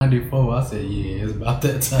94. I said, yeah, it's about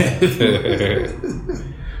that time.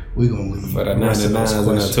 We gonna leave for the 99s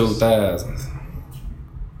and the 2000s.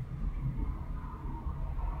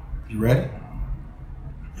 You ready?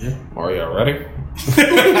 Yeah. Are y'all ready?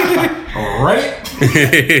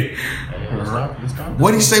 Ready? Let's start.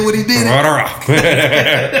 What he say? What he did?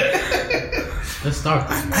 Let's start.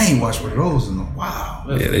 I ain't watched one of those in a while.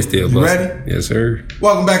 Yeah, they still You busting. ready? Yes, sir.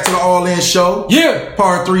 Welcome back to the All In Show. Yeah.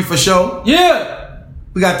 Part 3 for show. Yeah.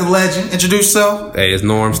 We got the legend. Introduce yourself. Hey, it's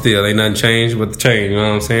Norm still. Ain't nothing changed but the change. You know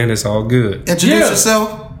what I'm saying? It's all good. Introduce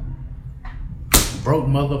yourself. Broke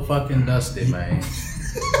motherfucking Dusty, man.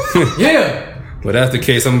 Yeah. But that's the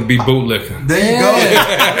case. I'm gonna be bootlicking. There you go.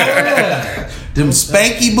 Yeah. Them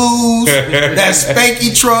spanky booze. That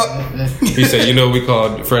spanky truck. He said, "You know, we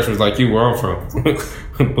call freshmen like you where I'm from,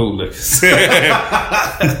 bootlickers."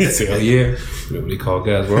 He said, "Oh yeah, you know what they call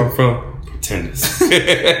guys where I'm from, pretenders."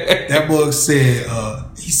 That boy said,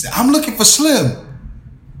 he said, "I'm looking for Slim."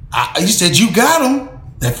 You said you got him.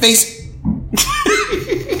 That face.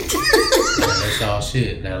 That's all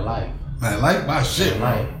shit. That life. I like my shit, That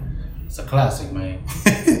life. It's a classic, man.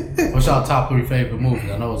 What's y'all top 3 favorite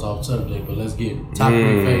movies? I know it's off subject, but let's get it. Top 3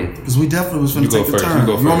 favorite. Because we definitely was finna take the first. turn.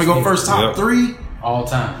 You You want me to go first? Top Yep. 3? All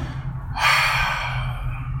time.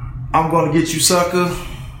 I'm gonna get you, sucker.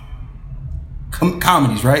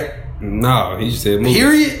 Comedies, right? No, he said movies.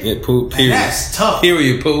 Period? Yeah, poo. Period. That's tough.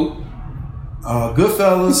 Period. Poo.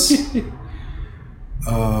 Goodfellas.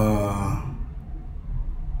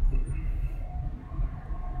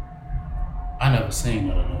 I never seen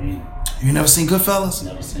none of them either. You never seen Goodfellas?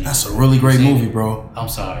 Never seen. That's a really great movie, bro. I'm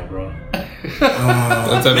sorry, bro. That's the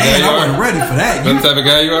type of guy Man, you I wasn't are. ready for that. That's the type of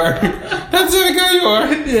guy you are. That's the type of guy you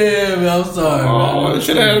are. Yeah, man. I'm sorry. Oh, man.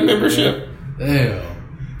 should have had a membership. Damn.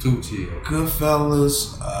 Too chill.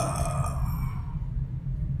 Goodfellas.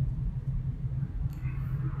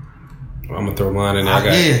 I'm gonna throw mine in there. I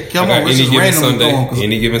got, yeah, come I on, got let's any just given randomly Sunday. go on, 'cause-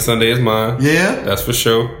 Any given Sunday is mine. Yeah? That's for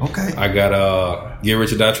sure. Okay. I got Get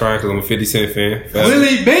Rich or Die Trying because I'm a 50 Cent fan.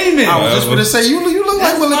 Willie Beeman. I was just gonna say you look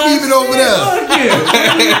like Willie Beeman over there. Fuck yeah.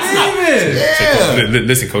 Willie Beeman. Yeah.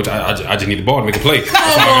 Listen, coach, I just need the ball to make a play. Come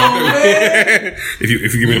on, man. If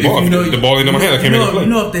you give me the ball, the ball ain't in my hand, I can't make a play. You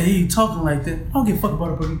know if they hear you talking like that, I don't give a fuck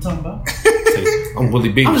about what you talking about. I'm Willie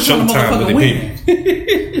Beeman. I'm just trying to Showtime, motherfucking Willie win.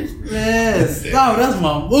 Beeman. Yes. No, that's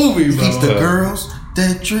my movie, bro. Keeps the girls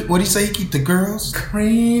that drink. What do you say? He keep the girls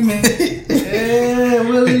Creaming. Yeah,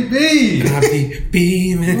 Willie B. I be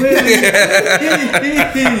beaming.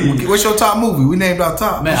 What's your top movie? We named our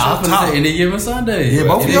top. Man, What's I your was gonna top? say Any Given Sunday. Yeah,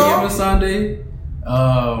 both of Any y'all? Given Sunday.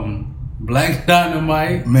 Black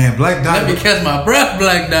Dynamite. Man, Black Let me Diamond. catch my breath,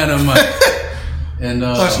 Black Dynamite. And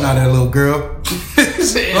Touch not that little girl.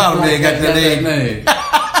 A lot of men got that name.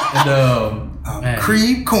 And man,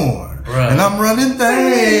 Cream corn. Right. And I'm running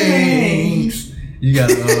things. you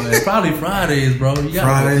got and probably Fridays, bro. You got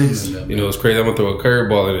Fridays. You know, it's crazy. I'm gonna throw a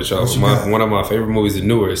curveball in the show. What you got? One of my favorite movies is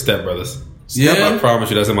newer is Step Brothers. Yeah. I promise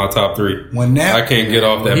you, that's in my top 3. When that I can't get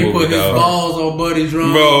off that he movie, put his dog. balls on Buddy's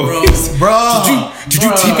drum, Bro. bro. Bruh. Did you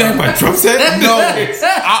teabag my drum set? No.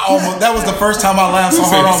 That was the first time I laughed so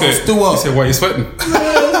hard I almost threw He up. said, "Why you sweating?"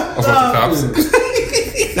 I was like, the cops.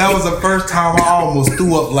 That was the first time I almost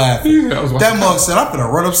threw up laughing. I was That mug said, I'm gonna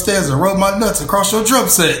run upstairs and rub my nuts across your drum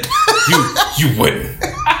set. You wouldn't.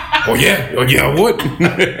 Oh yeah, I would.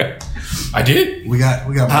 I did. We got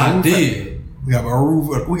more I room. did. We got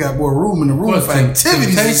more room in the room for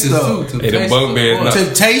activities and stuff. Hey, the bunk bed.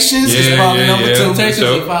 Temptations is Yeah, probably number 2. Temptations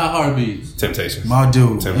Show. of 5 Heartbeats. Temptations. My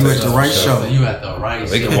dude, you at the right Show. show. You at the right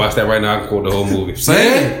They show. can watch that right now. I can quote the whole movie.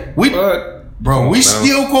 Say we, But bro, we now.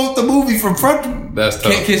 still quote the movie from front. That's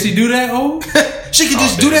tough. Can she do that, oh? She can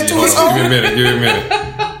just do that to us Give all. me a minute.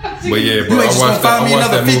 But yeah, bro, You ain't I just gonna watched find me that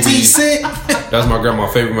another 15 movie. cent. That's my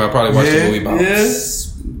grandma's favorite movie. I probably watched the movie about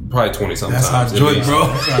probably 20 something That's times. how Jordan, bro.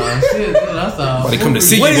 That's all. They come to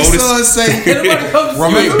see you, What did Otis. son say?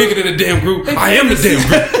 You ain't bigger than the damn group. I am the damn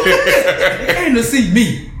group. They came to see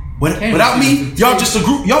me. Without me, y'all just a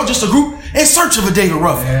group. Y'all just a group in search of a David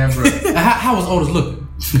Ruffin. Yeah, bro. How was Otis looking?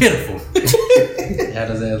 Pitiful. Had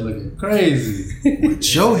his ass looking crazy. With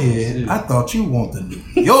your head, I thought you want the New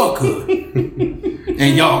Yorker.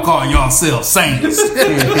 And y'all call yourselves saints.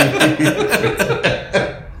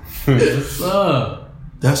 What's up?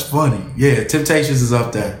 That's funny. Yeah, Temptations is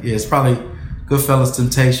up there. Yeah, it's probably Goodfellas,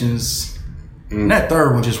 Temptations. And that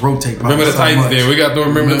third one just rotate. Remember the Titans there. We got to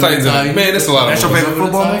remember the Titans. Man, that's a lot That's of your movies. favorite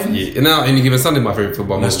football movie? Yeah, and now Any Given Sunday, my favorite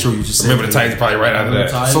football movie. That's true, you just said remember that. the Titans probably right after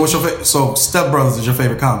that. So what's your so Step Brothers is your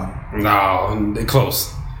favorite comedy? No, they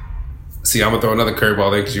close. See, I'm gonna throw another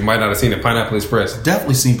curveball there because you might not have seen it. Pineapple Express.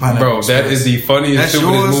 Definitely seen Pineapple Bro, Express. that is the funniest,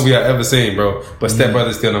 stupidest yours? movie I ever seen, bro. But Step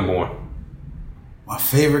Brothers still number one. My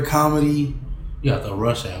favorite comedy. You got the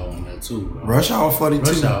Rush Hour on that too, bro. Rush Hour funny too.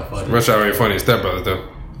 Rush Hour funny. Rush Hour ain't funny as Step Brothers though.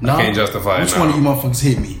 No? I can't justify it. Which one of you motherfuckers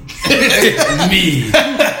hit me? Me.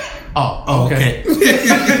 Oh, okay. Okay.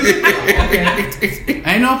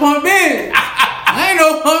 Ain't no punk bitch. Ain't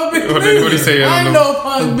no punk bitch. What he say? Ain't no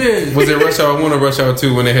punk bitch. Was it Rush Hour 1 or Rush Hour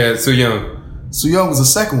 2 when they had Soo Young? Soo Young was the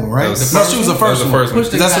second one, right? That was the No, first she was the one. first That one. was the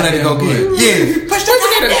first one. That's what they go get. Yeah. Push the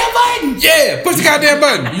goddamn button. Yeah, push the goddamn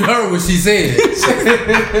button. You heard what she said.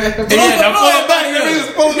 Yeah, I'm pulling back.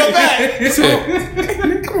 Just pulling her back. You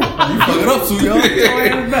fuck it up, Soo Young.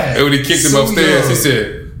 And when he kicked him Soo upstairs, Young. he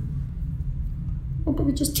said, "Oh,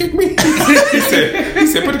 baby, just kick me." he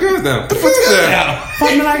said, "Put the guns down. Put the guns down."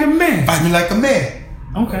 Fight me like a man. Fight me like a man.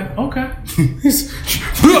 Okay.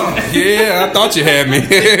 Yeah, I thought you had me.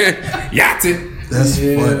 Yahtzee. That's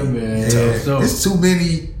funny. Man. Yeah. So, It's too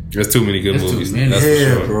many. There's too many good It's too movies. many. That's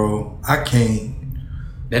Yeah, for sure. bro. I can't.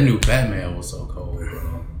 that new Batman was so cold,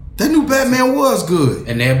 bro. That new Batman was good.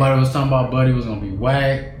 And everybody was talking about Buddy was gonna be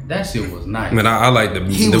whack. That shit was nice. Man, I like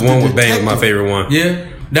He the was one the with Bane was my detective. favorite one. Yeah,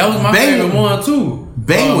 that was my Bane- favorite one too.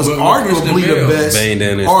 Bane was with arguably Christian the Bale. best. Bane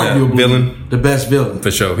then is arguably that villain? the best villain. For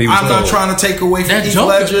sure. He was I'm not cold. trying to take away from That Heath Joker-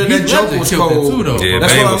 Ledger. That Heath Joker Ledger was killed it cold. too, though. Yeah,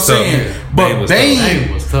 That's Bane what I'm was tough. saying. Bane But was tough.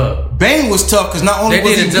 Bane was tough. Bane was tough because not only They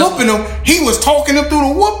was did he it just- whooping him, he was talking him through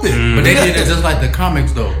the whooping. But they did it just like the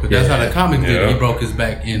comics though. 'Cause that's how the comics did it. Yeah. He broke his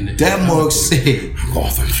back in the That mug said, he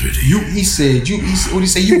said, what did he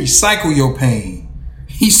say? You recycle your pain.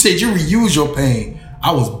 He said, you reuse your pain.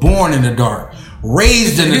 I was born in the dark,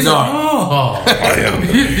 raised in the He's dark. Oh,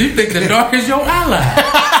 you think the dark is your ally?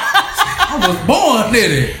 I was born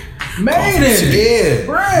in it. Made it. Yeah.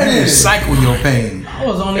 Bred You it. recycle your pain. I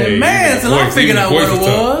was only Hey, a man the till I voice- figured the out what voice it was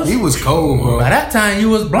tough. was. He was cold, bro. By that time, you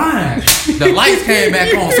was blind. The lights came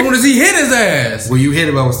back on as soon as he hit his ass. When you hit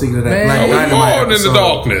him, I was thinking of that Man, Black I was Dynamite born in the episode.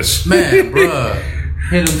 darkness. Man, bruh.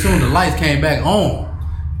 Hit him soon. The lights came back on.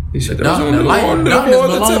 He said, The "That was only the light, one darkness that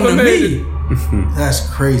belonged to made me. it." That's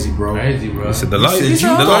crazy, bro. Crazy, bro. He said, "The He light,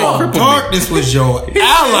 said, the light crippled me." darkness was your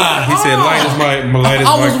ally. He said, "Light is my light is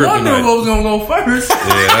I my was wondering kryptonite." what was gonna go first.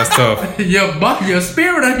 Yeah, that's tough. Your body, your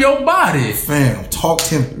spirit, and your body. Fam, talked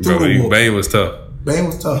him through Bro, the whoop. Bane was tough. Bane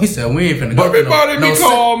was tough. He said, "We ain't finna go Everybody through be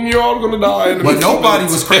calm. You're all gonna die. But nobody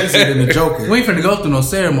was crazier than the Joker. We ain't finna go through no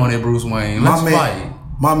ceremony, Bruce Wayne. Let's fight."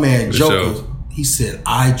 My man For Joker, sure. he said,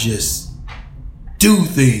 I just do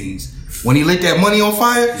things. When he lit that money on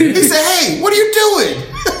fire, he said, hey, what are you doing?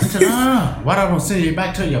 He said, why don't I send you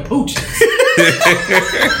back to your pooches?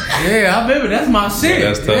 Yeah, I remember. That's my shit. Yeah,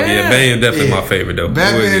 that's tough. Yeah, Bane definitely my favorite though.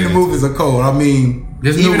 Batman in the movies are cold. I mean,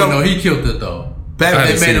 This new even one, though though, he killed it though. I Batman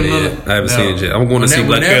haven't seen it yet. I haven't seen it yet. I'm going to see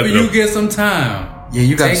Black Whenever Panther. you though. get some time. Yeah,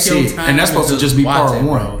 you got to take see your it. time And that's supposed to just be watch part it,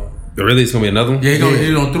 one. bro. Really, it's gonna be another one. Yeah, he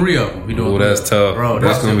doing 3 of them. He doing Oh, 3 that's of them. tough. Bro,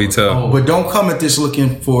 That's that gonna be shit was tough. cold. But don't come at this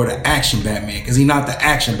looking for the action Batman because he's not the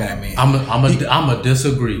action Batman. I'm a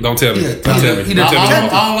disagree. Don't tell me. Yeah, Don't tell me. he Don't tell me.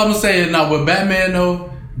 All I'm gonna say is now with Batman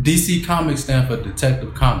though, DC Comics stand for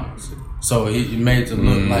Detective Comics, so he made to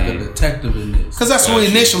look like a detective in this. Because that's what it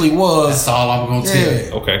initially was. That's all I'm gonna tell Yeah.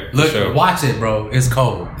 you. Okay. for Look, sure. watch it, bro. It's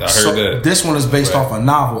cold. I heard So that. this one is based off a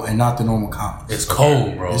novel and not the normal comics. It's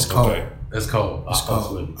cold, bro. It's cold. Okay. It's cold. It's I fucks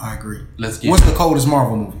cold. with it. I agree. Let's get What's it. the coldest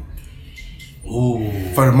Marvel movie Ooh,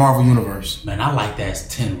 for the Marvel universe? man, I like that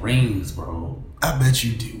 10 Rings, bro. I bet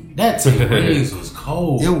you do. That 10 Rings was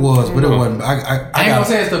cold. It was, but it wasn't. I ain't gonna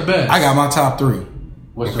say it's the best. I got my top 3.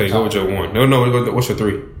 What's Okay, your go top? with your one. No. What's your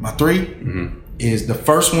 3? My 3 is the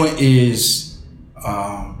first one is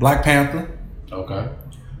Black Panther. Okay.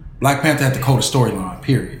 Black Panther had the coldest storyline.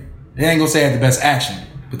 Period. They ain't gonna say it had the best action,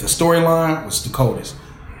 but the storyline was the coldest.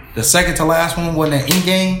 The second to last one wasn't that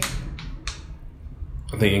Endgame.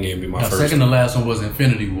 I think Endgame be my Now, first. second to last one was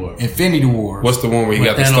Infinity War. Infinity War. What's the one where he When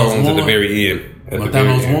got the Thanos stones at the won? very end? At When the very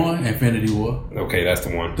Thanos end. won, Infinity War. Okay, that's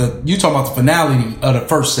the one. You talking about the finale of the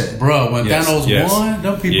first set? Bro, when Yes, Thanos yes. won,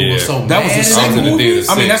 them people Yeah. were so That was mad the at second that movie. movie.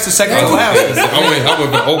 I mean, that's the second to last one. I went for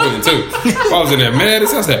the opening too. I was in there mad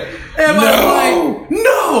as hell. I said, Everybody no. was like,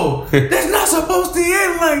 no, that's not supposed to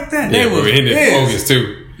end like that. Yeah, They but was we ended pissed. August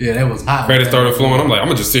too. Yeah, that was hot. Credits started flowing. I'm like, I'm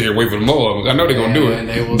gonna just sit here and wait for the more of them. I know they're gonna do Man,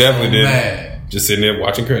 they it. was Definitely so did. mad. Just sitting there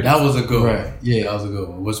watching credits. That was a good Right. one. Yeah, that was a good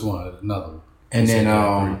one. Which one? Another one. And then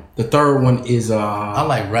the third one is I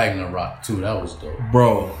like Ragnarok too. That was dope.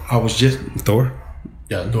 bro. I was just Thor.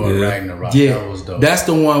 Yeah, Thor Yeah. Ragnarok. yeah. That was dope. That's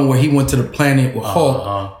the one where he went to the planet with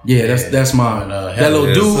Hulk. Yeah, that's mine. And, that little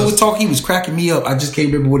yeah, dude so- was talking. He was cracking me up. I just can't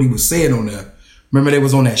remember what he was saying on there. Remember they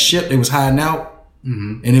was on that ship. They was hiding out,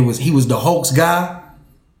 and he was the Hulk's guy.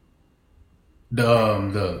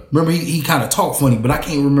 Remember, he kind of talked funny, but I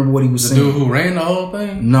can't remember what he was saying. The dude who ran the whole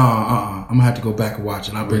thing? Nah, I'm gonna have to go back and watch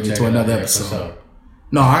it. I'll bring it to another episode.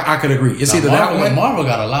 No, I could agree. It's either that one. Marvel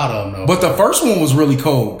got a lot of them though. But the first one was really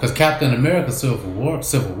cold. Because Captain America Civil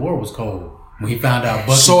War was cold. When he found out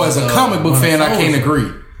Bucky. So as a comic book fan, I can't agree.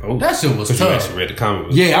 Oh, that shit was tough. You actually read the comic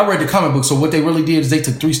book. Yeah, I read the comic book. So what they really did is they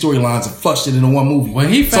took 3 storylines and flushed it into one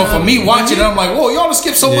movie. So for me watching it, I'm like, whoa, y'all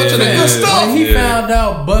skipped so much of the good stuff. When he found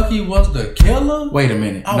out Bucky was the killer. Wait a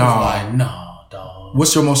minute. I was like, nah, dog.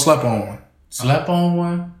 What's your most slept on one? Slept on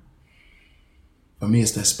one? For me,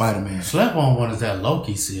 it's that Spider-Man. Slept on one is that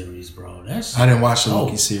Loki series, bro. I didn't watch the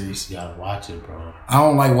Loki series. You gotta watch it, bro. I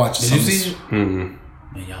don't like watching. Did you see it? Mm-hmm.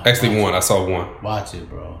 Man, actually, one. I saw one. Watch it,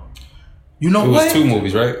 bro. You know what? It was 2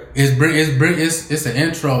 movies, right? It's an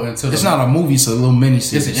intro into. It's not a movie; it's a little mini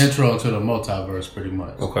series. It's an intro to the multiverse, pretty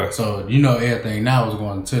much. Okay. So everything now is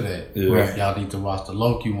going to that. Yeah. Right. Y'all need to watch the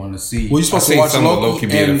Loki one to see. Well, you're supposed to watch Loki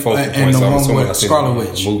and the one with Scarlet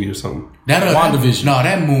Witch movie or something. WandaVision. No,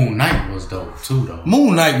 that Moon Knight was dope too, though.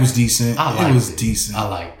 Moon Knight was decent. It was decent. I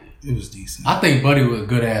liked it. It was decent. I think Buddy was a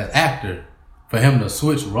good ass actor. For him to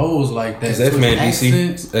switch roles like that. Is X-Men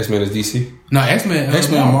DC? X-Men is DC? No, X-Men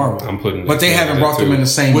Marvel. I'm putting but they haven't brought them in the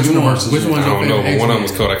same universe. Which one's I don't know, but one of them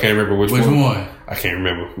was cold. I can't remember which one. I can't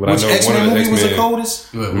remember. But which I know X-Men movie was the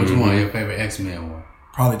coldest? Which one your favorite X-Men one?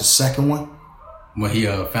 Probably the second one. When he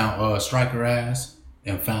found Stryker ass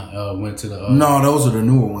and went to the... No, those are the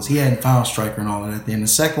newer ones. He hadn't found Stryker and all of that. Then the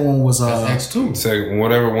second one was... X2. Second,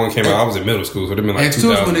 whatever one came out, I was in middle school, so it would have been like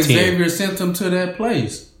X2 is when Xavier sent him to that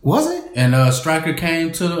place. Was it? And Stryker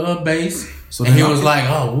came to the base, and he was like,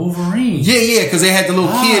 "Oh, Wolverine." Yeah, because they had the little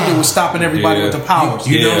kid that was stopping everybody with the powers.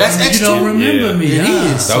 That's X2. You don't remember me. It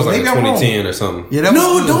is. That was like 2010 or something. Yeah,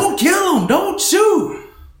 no, don't kill him. Don't shoot.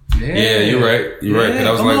 Yeah, you're right. You're right.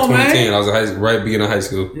 That was like 2010. I was right beginning of high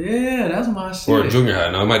school. Yeah, that's my shit. Or junior high.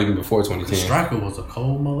 No, it might even be before 2010. Stryker was a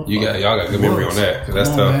cold motherfucker. Y'all got good memory on that. Cause that's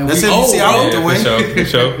tough. Man. That's it. See, I looked away. For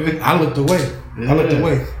sure. I looked away. I looked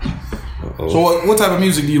away. So what type of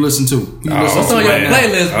music do you listen to? What's on your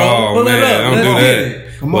playlist, bro? Oh, man, don't do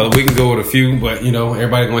that. Well, we can go with a few, but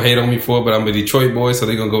everybody gonna hate on me for it. But I'm a Detroit boy, so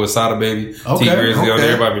they gonna go with Sada Baby, T Grizzly.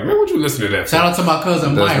 Everybody, man, what you listen to that? Shout out to my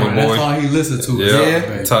cousin Myron. That's all he listened to.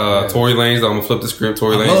 Yeah. Tory Lanez. I'm gonna flip the script.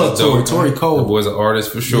 Tory Lanez is dope. Tory Cole. The boy's an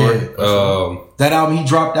artist for sure. Yeah, for sure. That album he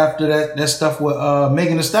dropped after that stuff with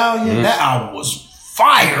Megan Thee Stallion. That album was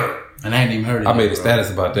fire. And I ain't even heard it. I made a status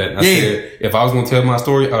about that. I said if I was gonna tell my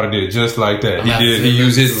story, I would have did it just like that. He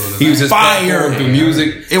used his platform through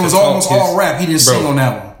music. It was almost all rap. He didn't sing on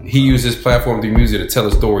that one. He used his platform through music to tell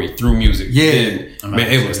a story through music. Yeah,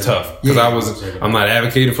 man, it was tough because I'm not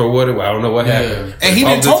advocating for what I don't know what happened. And he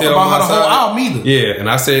didn't talk about how the whole album either. Yeah, and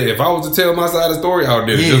I said if I was to tell my side of the story, I would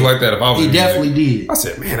have did it just like that. If I was, he definitely did. I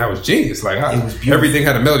said, man, that was genius. Like everything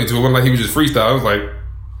had a melody to it. It wasn't like he was just freestyle. I was like,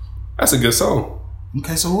 that's a good song.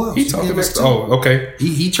 Okay, so what else? He talked about okay.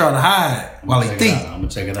 He tried to hide while he think. I'm gonna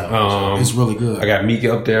check it out. It's really good. I got Meek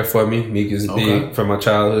up there for me. Meek is big from my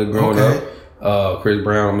childhood growing up. Chris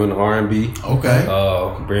Brown, I'm in the R&B. Okay.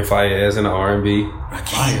 Brent Faiyaz in the R&B. I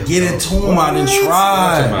can't get into him. I didn't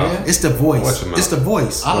try. It's the voice. It's the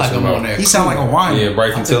voice. I like him on there. He sound like a whiner. Yeah,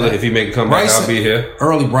 Bryson Tiller. If he make a comeback, I'll be here.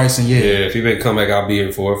 Early Bryson, yeah, if he make a comeback, I'll be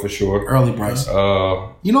here for it for sure. Early Bryson.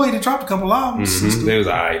 He done dropped a couple albums. They was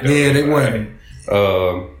alright. Yeah, they weren't.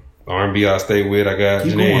 R&B I stay with. I got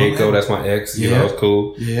Janae Aiko. That's my ex. You know, it's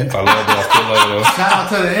cool. Yeah. If I love her, I still love her. Shout out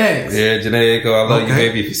to the ex. Yeah, Janae Aiko. I love you,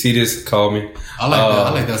 baby. If you see this, call me. I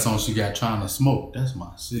like that song she got, Trying to Smoke. That's my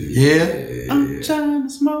shit. Yeah. I'm trying to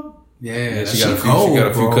smoke. Yeah, she got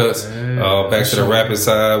a few cuts. Back to the rapping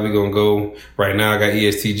side, we gonna go. Right now, I got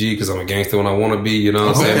ESTG because I'm a gangster when I want to be. You know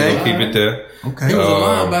what I'm saying? We're gonna keep it there. Okay. He was a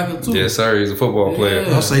linebacker too. Yes, sir. He's a football player.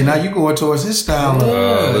 I'll say now you going towards his style.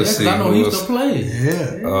 Let's see. I know he used to play.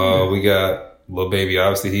 Yeah. We got Lil Baby.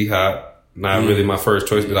 Obviously, he hot. Not really my first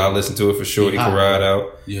choice, but I'll listen to it for sure. He can ride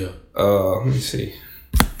out. Yeah. Let me see.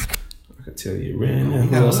 I can tell you right now.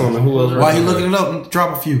 Who else? Why you looking it up?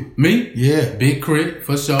 Drop a few. Me? Yeah. Big Crit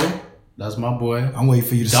for sure. That's my boy. I'm waiting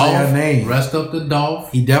for you to say her name. Rest up the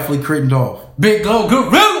Dolph. He definitely critting Dolph. Big Glow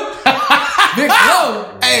Gorilla. Big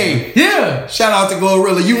Glow. Hey. Yeah. Shout out to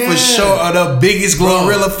Glorilla. You for sure are the biggest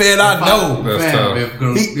Glorilla fan I know. That's tough.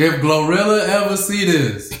 If Glorilla ever see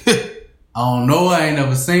this, I don't know. I ain't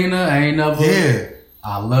never seen her. I ain't never. Yeah.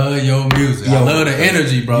 I love your music. I love the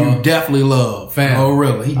energy, bro. You definitely love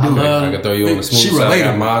Glorilla. He do it. I can throw you on the smooth side. I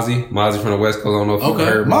got Mozzie from the West Coast. I don't know if you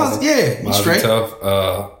heard Mozzie. Yeah, he's straight.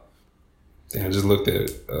 Tough. And I just looked at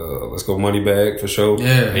Let's Go Moneybag for sure.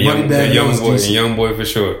 Yeah, and Young Boy for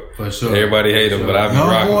sure. For sure. Everybody hate him, but I be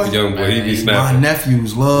rocking with Young Boy. He be snapping. My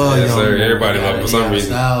nephews love Young Boy. Everybody love him for some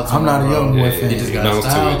reason. I'm not a Young Boy fan. He just got bounce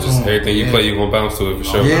style to it. Just everything you play, you gonna bounce to it for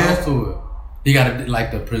sure. Yeah. He got to,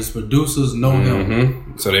 like, the producers know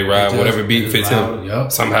him. So they ride whatever beat fits him.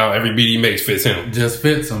 Yep. Somehow every beat he makes fits him. Just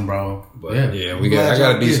fits him, bro. But I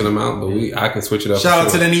got a decent amount, but I can switch it up. Shout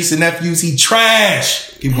out to the niece and nephews. He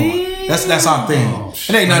trash. Keep going. That's our thing.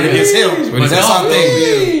 It ain't nothing against him, but that's our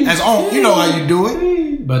thing. That's on. You know how you do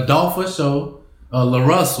it. But Dolph for sure.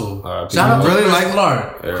 LaRussell. Shout out to really Chris like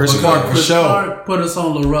Clark. Chris Clark for sure. Clark put us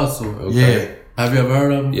on LaRussell. Okay. Yeah. Have you ever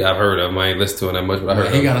heard of him? Yeah, I've heard of him. I ain't listened to him that much, but I heard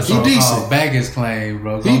of him. He got a song called Baggage Claim,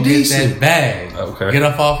 bro. Go get that bag. Okay. Get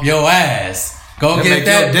up off your ass. Go get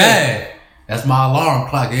that bag. That's my alarm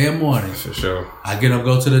clock every morning. For sure. I get up,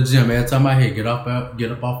 go to the gym. Every time I hit, get up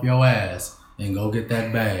off your ass and go get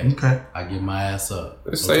that bag. Okay. I get my ass up.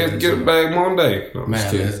 Let's say get a bag Monday. No,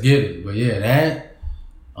 man, let's get it. But yeah, that.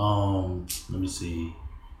 Let me see.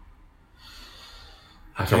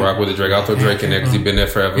 I can rock with the Drake. I'll throw Drake in there because he's been there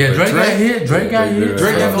forever. Yeah, Drake got hit. Drake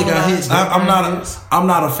definitely got hits. I'm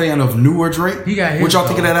not a fan of newer Drake. He got hit. What y'all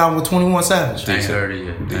think of that album with 21 Savage?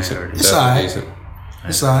 Decent. It's alright.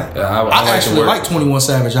 It's alright. I actually like 21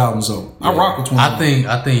 Savage albums though. I rock with 21.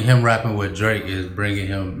 I think him rapping with Drake is making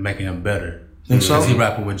him better. Because he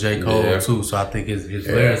rapping with J. Cole too, so I think his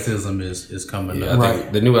lyricism is coming up. I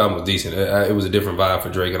think the new album was decent. It was a different vibe for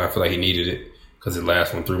Drake, and I feel like he needed it because the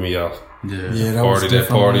last one threw me off. Yeah, that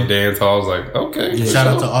party dance hall. I was like, okay. Yeah. Shout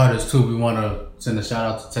out to artists too. We want to send a shout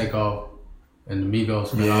out to Takeoff and the Migos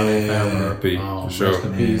for all their family. Rest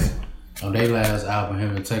in peace. On their last album,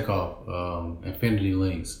 him and Takeoff, Infinity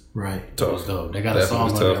Links. Right. That was dope. They got a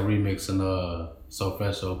song on there remixing So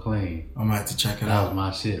Fresh So Clean. I'm gonna have to check it out. That was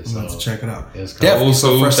my shit. I'm gonna have to check it out. It's old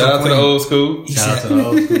school. Shout out to the old school. Shout out to the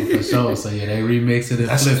old school for sure. So yeah, they remixed it and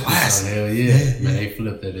That's flipped classic. it. So hell yeah. Man, they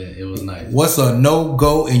flipped it. It was nice. What's a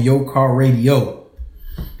no-go in your car radio?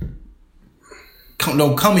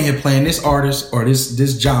 Don't come in here playing this artist or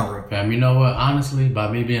this genre. Fam, you know what? Honestly,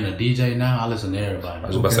 by me being a DJ now, I listen to everybody. I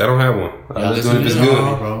was about to say I don't have one. I listen if it's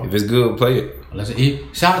good, bro. If it's good, play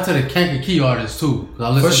it. Shout out to the Kankakee artists too, because I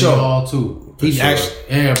listen to all too.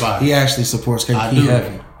 Everybody. He actually supports Kankakee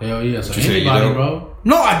heavy. Hell yeah, so anybody, bro.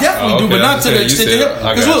 No, I definitely do, but not to the extent that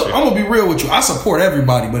him. Because look, I'm gonna be real with you. I support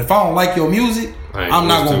everybody, but if I don't like your music, I'm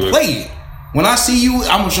not gonna play it. When I see you,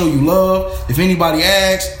 I'm gonna show you love. If anybody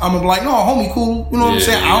asks, I'm gonna be like, no, homie, cool. You know what I'm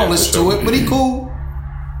saying? I don't listen to it, but he cool.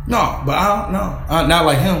 No, but I don't know. Not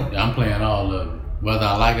like him. Yeah, I'm playing all of it. Whether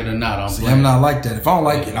I like it or not, I'm playing. I'm not like that. If I don't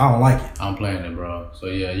like it, I don't like it. I'm playing it, bro. So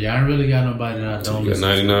yeah, I ain't really got nobody that I don't listen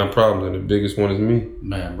to. You got 99 problems, and the biggest one is me.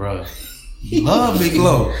 Man, bro. Love Big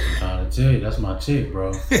Low. I'm trying to tell you, that's my chick,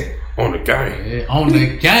 bro. On the game. Yeah, on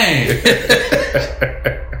the game.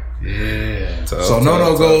 Yeah. So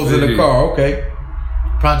no goes in the car, okay.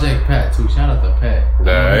 Project Pat too. Shout out to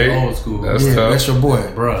Pat. Old school. That's tough. That's your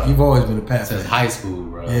boy, bro. You've always been a Pat. Since high school,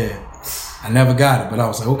 bro. Yeah. I never got it, but I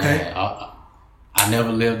was like, okay. Man, I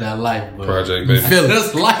never lived that life, but Project you feel it.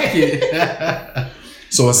 Just like it.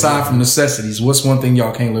 So aside from necessities, what's one thing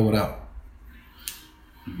y'all can't live without?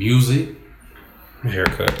 Music.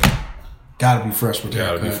 Haircut. Gotta be fresh with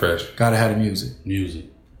Gotta be fresh. Gotta have the music. Music.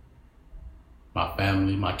 My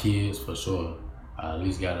family, my kids, for sure. I at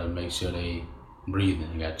least gotta make sure they breathing.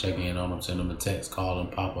 You gotta check in on them, send them a text, call them,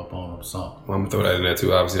 pop up on them, something. Well, I'm gonna throw that in there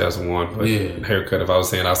too. Obviously, that's one. But yeah. Haircut, if I was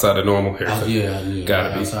saying outside the normal haircut.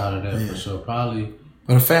 Gotta be. Outside of that, for sure. Probably.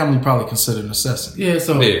 But a family probably considered necessity. Yeah,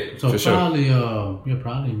 so probably, sure.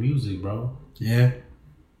 Probably music, bro. Yeah.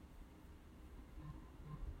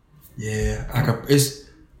 Yeah, it's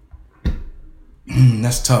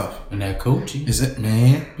that's tough. And that coochie. Is it,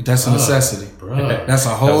 man? But that's a necessity. Bruh. That's a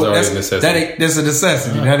whole that's a necessity. That's a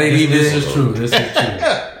necessity. That ain't even. This is true.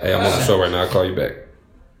 Hey, I'm on the show right now. I'll call you back.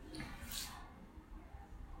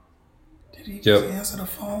 Did he just answer the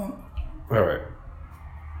phone? All right.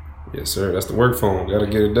 Yes, sir. That's the work phone. Gotta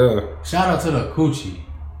get it done. Shout out to the coochie.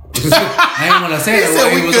 I ain't want to say that while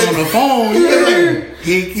he was on the phone.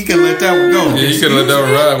 He could let that one go. Yeah, he could let that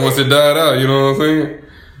one ride once it died out. You know what I'm saying?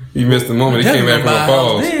 He missed the moment. He came back from a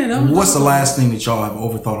pause. What's the last thing that y'all have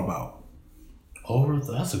overthought about?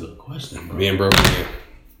 That's a good question, bro. Being broke again.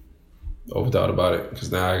 Overthought about it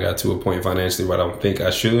because now I got to a point financially where I don't think I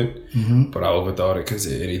should, but I overthought it because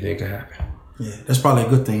anything could happen. Yeah, that's probably a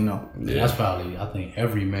good thing, though. Yeah. That's probably, I think,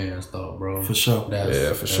 every man's thought, bro. For sure.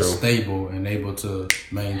 That's stable and able to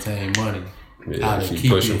maintain money. Yeah,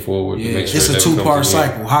 keep pushing forward. Yeah. Make sure it's a 2-part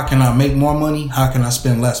cycle. How can I make more money? How can I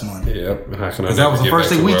spend less money? Yep. How can I? Because that was the first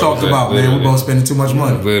thing we talked about, man. We're both spending too much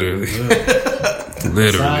money. Literally.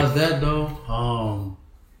 Literally. Besides that, though,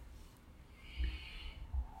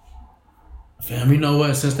 fam, you know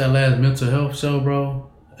what? Since that last mental health show, bro,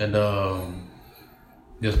 and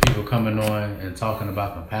just people coming on and talking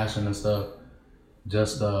about compassion and stuff,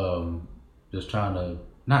 just trying to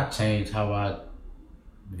not change how I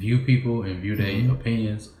view people and view their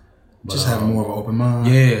opinions. But, just have more of an open mind.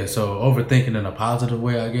 Yeah, so overthinking in a positive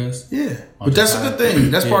way, I guess. Yeah, but that's a good thing.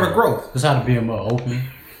 That's part of growth. Just how to be more open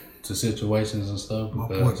to situations and stuff. My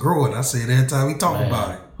boy growing. I say it every time we talk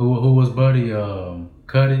about it. Who was Buddy?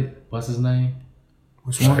 Cut It. What's his name?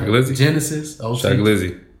 Which one? Lizzy. Genesis. OT. Shaq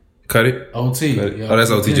Lizzy. Cut it. OT. Cut it. Yeah. Oh, that's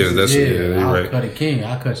OT Genesis. That's I'll right. Cut It King.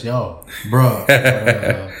 I cut y'all,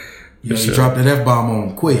 Bruh. You dropped that F-bomb on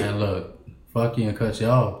him quick. Man, look. Fuck you and cut you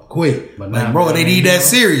off. Quick. But like, bro, they need that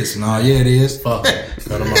serious. Nah, yeah, it is. Fuck it.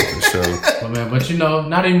 Cut them off for sure. But you know,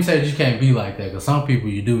 not even say that you can't be like that, because some people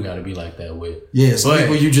you do got to be like that with. Yeah, some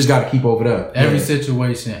people you just got to keep over there. Every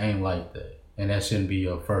situation ain't like that. And that shouldn't be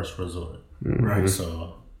your first resort. Right.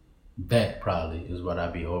 So that probably is what I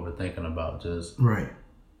be overthinking about. Just right.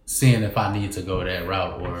 Seeing if I need to go that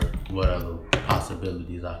route or what other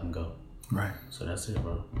possibilities I can go. Right. So that's it,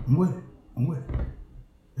 bro. I'm with it.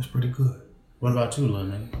 That's pretty good. What about you, little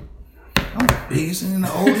nigga? I'm the biggest and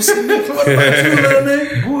the oldest in the What about you, little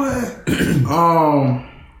nigga? Boy.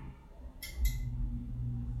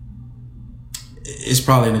 It's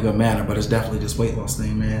probably in a good manner, but it's definitely this weight loss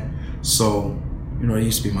thing, man. So, you know, it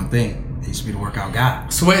used to be my thing. It used to be the workout guy.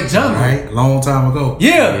 Sweat jungle. Right? Long time ago.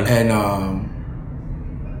 Yeah. And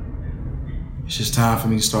it's just time for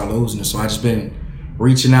me to start losing it. So I just been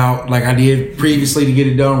reaching out like I did previously to get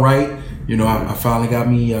it done right. You know, I finally got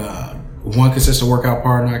me one consistent workout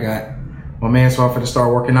partner. I got my man, so I'm finna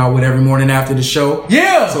start working out with every morning after the show.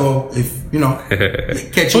 Yeah. So if you know,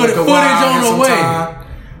 catch you put a footage on the way.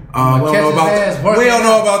 We don't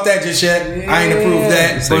know about that just yet. Yeah. I ain't approved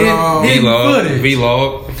that. So but,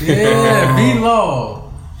 Vlog. Yeah,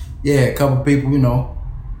 Vlog. Yeah, a couple people, you know.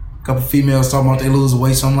 A couple females talking about they lose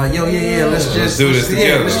weight, so I'm like, yeah, let's do this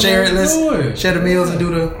together. Let's share it. Let's share the meals and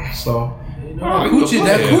do the so. That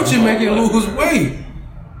coochie make you lose weight.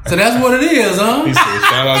 So that's what it is, huh? He said,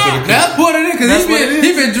 shout out to the coochie. That's what it is, because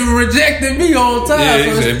he been rejecting me all the time. Yeah,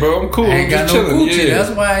 so he said, bro, I'm cool. I ain't got no chilling. coochie. Yeah. That's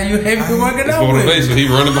why you heavy working It's out with motivation. He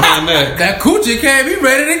running behind that. That coochie came, he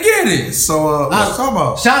ready to get it. So, what's talking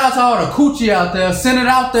about? Shout out to all the coochie out there. Send it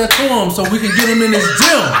out there to him so we can get him in this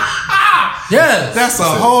gym. Yes. That's a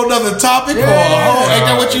whole nother topic or a whole, ain't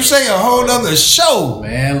that what you say? A whole nother show.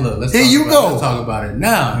 Man, look, let's talk about it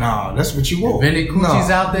now. No, that's what you want. If any coochies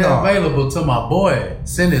out there available to my boy,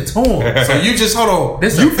 send it to him. So you just, hold on.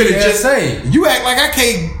 This you finna just say. You act like I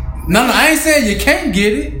can't. No, I ain't saying you can't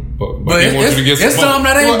get it. But he wants you to get it's something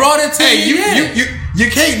that ain't brought it to you yet. You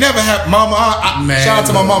can't never have mama. Shout out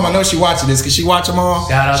to my mom. I know she watching this because she watch them all.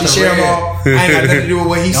 She share them all. I ain't got nothing to do with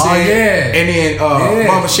what he said. Yeah. And then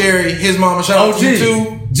Mama Sherry, his mama, shout out to you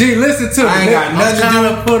too. G, listen to me. I ain't got nothing I'm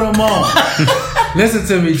trying to put them on. Listen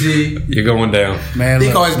to me, G. You're going down. Man,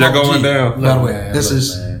 look, they're going down. By the way, this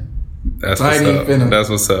is. That's what's up. That's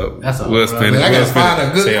what's up. We'll spin it. I gotta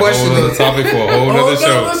find a good question. A whole other topic for a whole other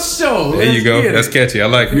show. There you go. That's catchy. I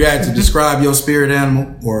like it. You had to describe your spirit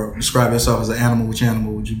animal or describe yourself as an animal. Which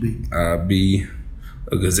animal would you be? I'd be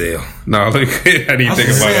a gazelle. No, I didn't think about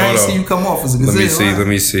it. I see you come off as a gazelle. Let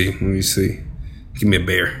me see. Give me a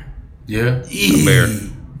bear. Yeah. A bear.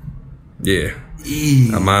 Yeah.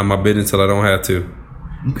 I mind my business until I don't have to.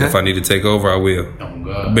 Okay. If I need to take over, I will. Oh,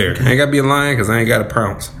 God. A bear. I ain't gotta be a lion because I ain't gotta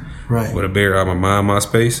pounce. Right. With a bear, I'm going to mind my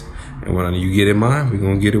space. And when you get in mine, we're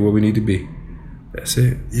going to get it where we need to be. That's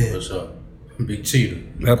it. Yeah. What's up? Big cheetah.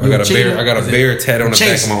 I got a bear tat on the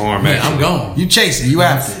back of my arm, man, I'm gone. You chasing. You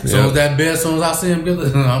after it. So as that bear, as soon as I see him,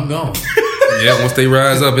 I'm gone. Yeah, once they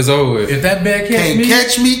rise up, it's over. If that bear can't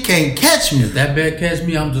catch me. If that bear catch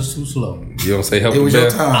me, I'm just too slow. You don't say help the bear? It was your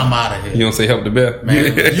time. I'm out of here. You don't say help the bear? Man,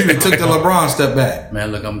 you took the LeBron step back.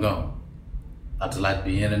 Man, look, I'm gone. I just like to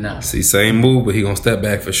be in and out. See, same move, but he gonna step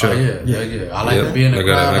back for sure. Oh, yeah. I like to be in the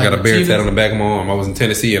crowd. I got a bear tat on the back of my arm. I was in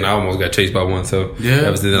Tennessee and I almost got chased by one. So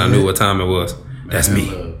ever since then, I knew what time it was. That's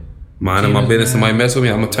me. Minding my business. Somebody mess with me,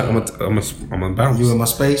 I'm gonna bounce. You in my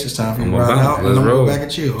space. It's time for you to ride out. Let's roll. Go back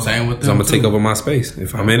and chill. Same with them. So I'm gonna take over my space.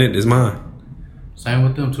 If I'm in it, it's mine. Same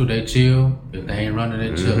with them too. They chill. If they ain't running,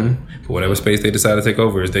 they chill. For whatever space they decide to take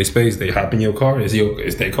over, it's their space. They hop in your car.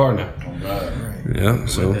 It's their car now. Oh God. Right. Yeah.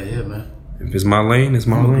 So. Yeah, man. If it's my lane, it's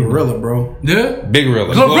my lane. Gorilla, bro. Yeah? Big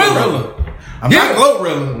gorilla. Glorilla. I'm not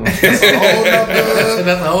Glorilla.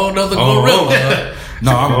 That's a whole nother gorilla.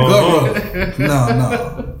 No, I'm Glorilla.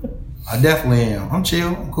 No. I definitely am. I'm chill.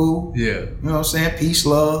 I'm cool. Yeah. You know what I'm saying? Peace,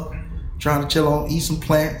 love. trying to chill on, eat some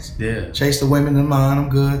plants. Yeah. Chase the women in mind. I'm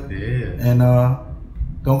good. Yeah. And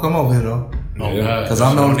don't come over here though. Because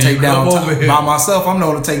I'm known to take down by myself. I'm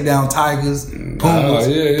known to take down tigers, pumas,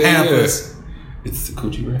 panthers. It's the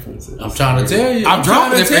coochie reference. I'm trying to tell you. I'm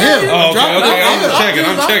dropping it for him. Oh, okay.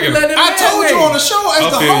 I'm checking. I told you on the show as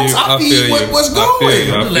the host, I feed what's going.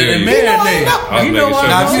 Let it marinate. You know what?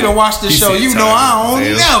 Now, if you don't watch the show, you know I don't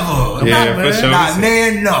never. Yeah, for sure. Not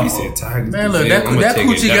man, no. He said tigers. Man, look, that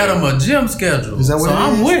coochie got him a gym schedule. Is that what so it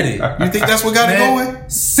I'm is? with it. You think that's what got it going?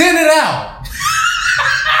 Send it out.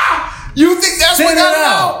 You think that's what got it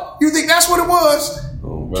out? You think that's what it was?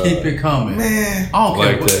 Keep it coming, man. I don't care.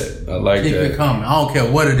 I like that. Keep it coming. I don't care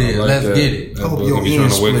what it is. Let's get it. I hope you're trying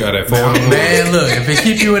to wake out at 4 Man, look, if it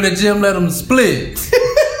keep you in the gym, let them split.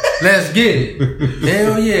 Let's get it.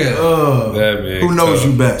 Hell yeah. Who knows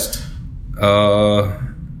you best?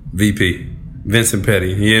 VP. Vincent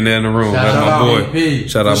Petty. He in there in the room. Shout That's out my boy. VP.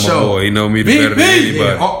 Shout out my boy. He know me better than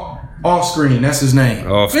anybody. Yeah, off screen, that's his name.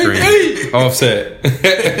 Off screen. Offset. We're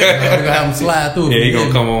gonna have him slide through. Yeah, he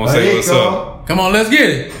gonna come on and say what's up. Come on, let's get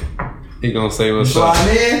it. He gonna say what's up.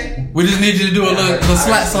 Slide in. We just need you to do a little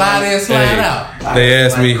slide in, slide out. They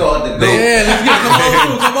asked me. Let's get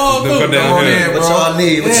it. Come on through. What y'all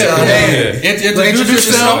need? What y'all need? Introduce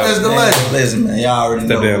yourself as the legend. Listen, man, y'all already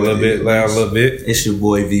know. Step down a little bit, loud a little bit. It's your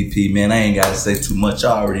boy VP, man. I ain't gotta say too much.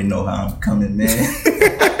 Y'all already know how I'm coming, man.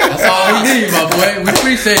 That's all we need, my boy. We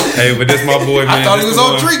appreciate it. Hey, but this my boy, man. I thought he was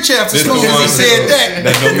on Drink Champs as soon as he said that.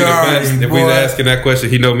 That know me the best. If we asking that question,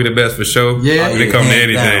 he know me the best for sure. Yeah. When it come to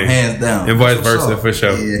anything. Hands down. And vice versa, for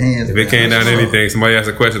sure. Yeah, hands if it came down to anything, somebody asks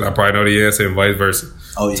a question, I probably know the answer and vice versa.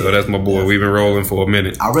 Oh, yeah. So that's my boy. We've been rolling for a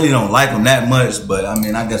minute. I really don't like him that much, but I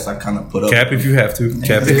mean, I guess I kind of put up. Cap if you have to.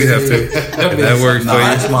 Cap if you have to. If that works for you.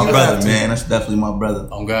 That's my brother, man. That's definitely my brother.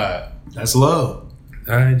 On God. That's love.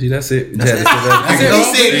 All right, G, that's it. That's it. He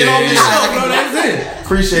said, get on this show, bro. That's it.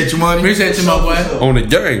 Appreciate you, money. Appreciate you, my boy. On the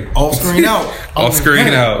game. Off screen out. Off screen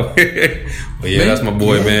out. But yeah, that's my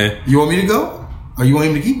boy, man. You want me to go? Or you want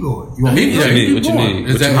him to keep going? You want me to What you need?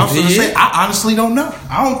 Is that I was gonna say, I honestly don't know.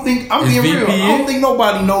 I don't think, I'm being real. I don't think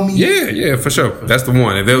nobody know me. Yeah, for sure. That's the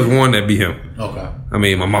one. If there was one, that'd be him. Okay. I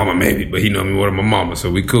mean, my mama maybe, but he know me more than my mama, so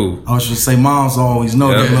we cool. I was just say, moms always know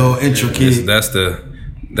that little intricate.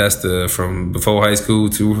 That's the from before high school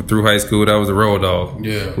to through high school. That was the road dog.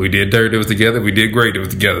 Yeah. We did dirt. It was together. We did great. It was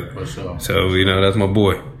together. For sure. So that's my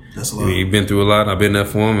boy. That's I mean, he been through a lot. I've been there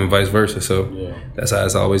for him, and vice versa. So that's how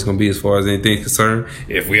it's always gonna be as far as anything's concerned.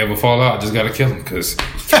 If we ever fall out, just gotta kill him because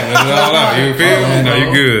can't let it all out. You feel me? No,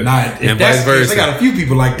 you good. And vice versa. I got a few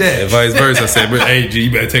people like that. And vice versa. I said, but hey, G,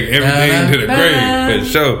 you better take everything to the grave for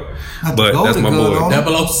sure. But that's my boy.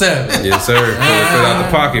 007. Yes, sir. Put out the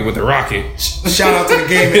pocket with the rocket. Shout out to the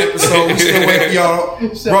gaming episode. We still waiting for y'all.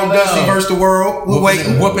 Bro Dusty versus the world. We're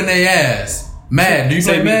waiting. Whooping their ass. Mad. Do you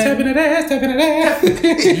play Mad? Tapping that ass.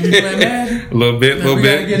 You be playing Mad? A little bit.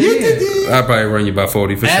 I'll probably run you by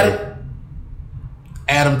 40 for sure.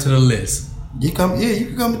 Add them to the list. You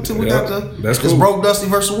can come until we got the. That's It's cool. Broke Dusty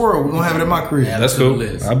versus the world. We're gonna have it in my crib. That's cool.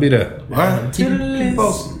 I'll be there. All right, keep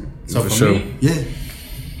posted. So for for sure. me,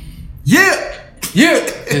 Yeah.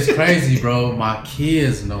 it's crazy, bro. My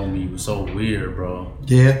kids know me so weird, bro.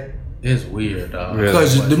 Yeah. It's weird, dog.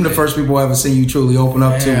 Because them the first people I ever seen you truly open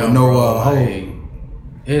up to with no hold.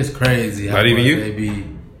 It's crazy. Not even you? They be.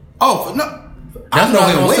 Oh no. That's I know what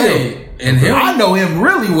him I'm well. say. And him, I know him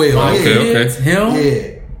really well. my Yeah. kids, him,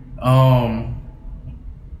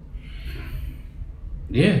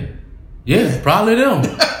 yeah, probably them.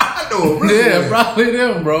 I know him really well. Probably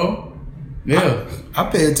them, bro. Yeah, I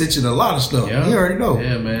pay attention to a lot of stuff. yeah. You already know.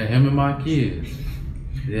 Yeah, man, him and my kids.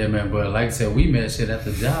 Yeah, man, but like I said, we met shit at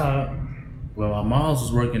the job where my mom's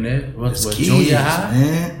was working at. What's Kids, junior high?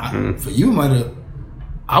 Man. For you, might have.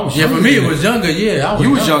 I was. Yeah, younger for me than it was that. younger. Yeah,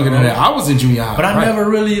 You was younger than bro. that. I was in junior high, But I right? never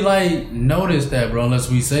really like noticed that, bro, unless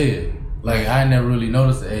we say it. Like I never really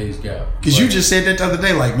noticed the age gap. Because you just said that the other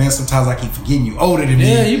day, like, man, sometimes I keep forgetting you older than me.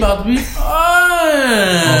 Yeah, you about to be Closer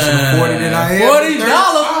to 40 than I am.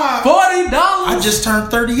 $40. I just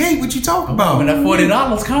turned 38. What you talking about? When that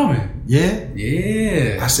 $40 coming. Yeah.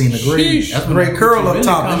 Yeah. I seen the great, That's when great that curl really up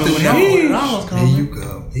top. coming, It when threw that me $40 off. coming. Here you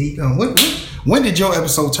go. Here you go. When did your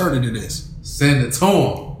episode turn into this? Send it to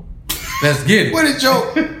him. Let's get it. When did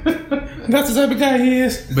your... That's the type of guy he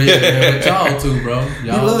is. But yeah, man, with y'all too, bro.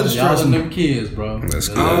 Y'all love to y'all stress and me. them kids, bro. That's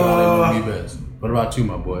good. Everybody know me best. What about you,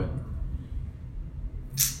 my boy?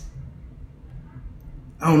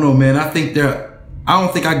 I don't know, man. I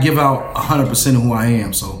don't think I give out 100% of who I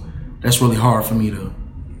am, so that's really hard for me to...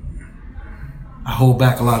 I hold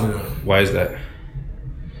back a lot of the... Why is that?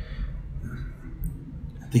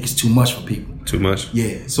 I think it's too much for people. Too much?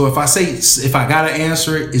 Yeah. So if I gotta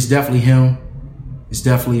answer it, it's definitely him. It's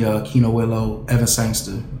definitely Keno Willow, Evan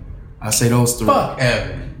Sangster. I say those three. Fuck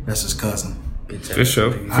Evan. That's his cousin. For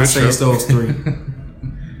sure. I say it's those three.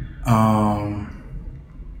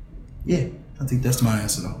 Yeah, I think that's my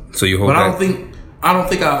answer though. So you hold but back? I don't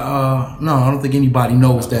think anybody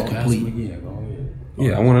knows that complete.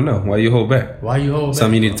 Yeah, I want to know why you hold back. Why you hold back?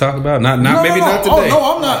 Something you need to talk about? Not today. Oh,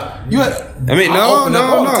 no, I'm not.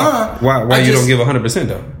 No. Why you don't give 100%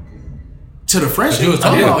 though? To the friendship. You was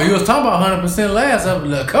talking about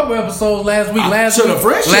 100% a couple episodes last week. Last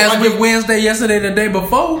week, Wednesday, yesterday, the day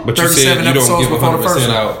before. But you said you don't give 100%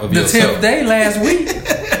 out of yourself. The 10th day last week.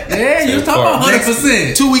 Yeah, you was talking about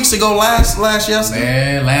 100%. 2 weeks ago, last yesterday.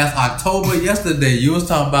 Man, last October, yesterday, you was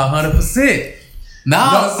talking about 100%. No,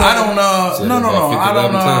 I don't know. No. I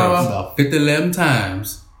don't know. About 50, 11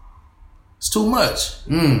 times. It's too much.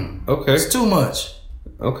 Okay. It's too much.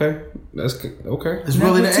 Okay. That's good. Okay. It's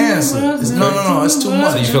really the answer. No. It's too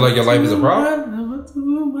much. So you feel like your life is a problem?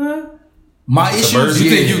 My issues.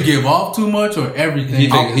 You think you give off too much or everything? He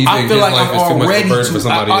think his life is too much of a burden for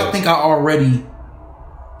somebody else. I think I already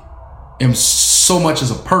am so much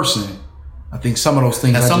as a person. I think some of those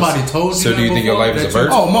things. Has somebody told you? So do you think your life is a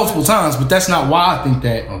burden? Oh, multiple times, but that's not why I think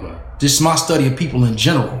that. Okay. Just my study of people in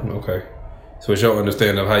general. Okay. So it's your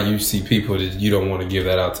understanding of how you see people that you don't want to give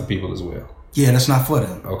that out to people as well. Yeah, that's not for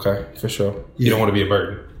them. Okay, for sure. Yeah. You don't want to be a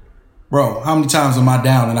burden. Bro, how many times am I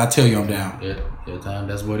down and I tell you I'm down? Yeah, that time.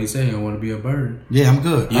 That's what he said. You don't want to be a burden. Yeah, I'm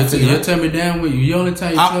good. You tell me down when you only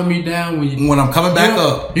time you tell me down when I'm coming back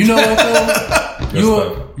up. You know what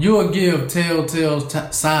though? You'll give telltale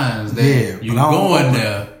signs that you're going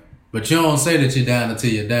there, but you don't say that you're down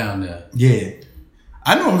until you're down there. Yeah,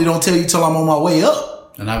 I normally don't tell you till I'm on my way up.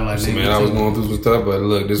 And I'm like, man, I was going through some stuff, but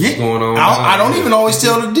look, this is going on. I don't even always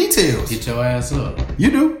tell the details. Get your ass up.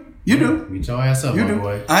 You do. Get your ass up, my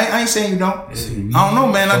boy. I ain't saying you don't. I don't know,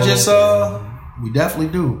 man. I just we definitely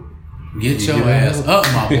do. Get your ass up,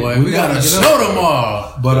 my boy. We got a show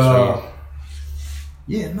tomorrow. But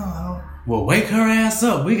yeah, no, I don't. Well, wake her ass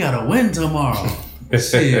up. We got to win tomorrow.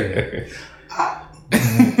 Shit. I'm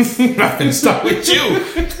finna start with you.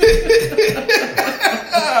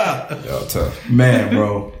 Y'all tough. Man,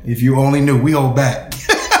 bro. If you only knew, we hold back.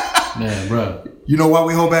 Man, bro. You know why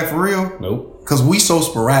we hold back for real? Nope. Because we so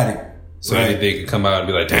sporadic. So anything can come out and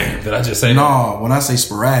be like, damn, did I just say that? No, when I say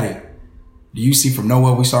sporadic, do you see from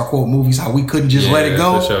nowhere we start quoting movies how we couldn't just let it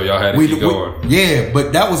go? For sure. Y'all had to keep going. Yeah,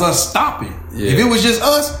 but that was us stopping. Yeah. If it was just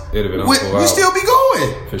us, it'd have been we still be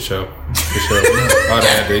going. For sure. Our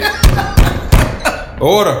dad did.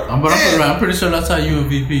 Order. I'm pretty sure that's how you and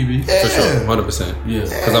VP be. Yeah. For sure. 100%. Yeah.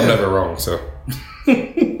 Because I'm never wrong, so. I'm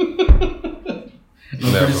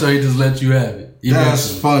pretty sure he just let you have it.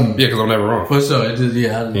 That's funny. Yeah, because I'm never wrong. For sure. It just, you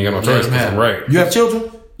ain't got no choice because I'm right. You have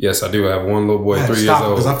children? Yes, I do. I have one little boy, 3 years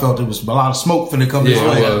old. Because I felt there was a lot of smoke finna come this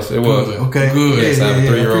way. It was. Okay. Good. Yes, I have a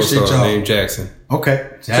 3-year-old son named Jackson. Okay.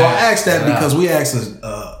 So I asked that because we asked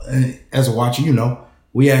as a watcher,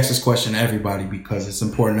 we ask this question to everybody because it's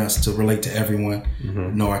important to us to relate to everyone.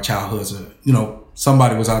 Know our childhoods.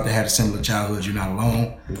 Somebody was out there had a similar childhood. You're not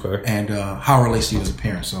alone. Okay. And how it relates to you as a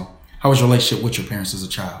parent. So how was your relationship with your parents as a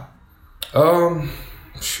child?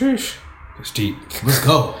 Sheesh. It's deep. Let's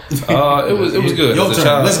go. It was good. Your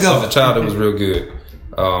turn. Let's go. As a child, it was real good.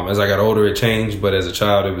 As I got older, it changed, but as a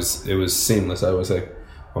child, it was seamless. I would say,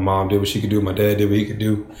 my mom did what she could do, my dad did what he could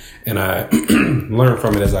do, and I learned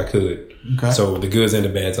from it as I could. Okay. So the goods and the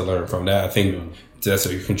bads, I learned from that. I think that's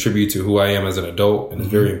a contribute to who I am as an adult, and it's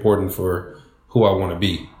very important for who I want to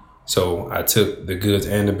be. So I took the goods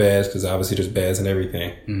and the bads because obviously there's bads and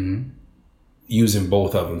everything. Using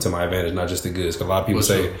both of them to my advantage, not just the goods. Because a lot of people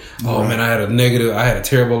say, "Oh man, I had a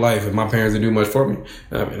terrible life, and my parents didn't do much for me."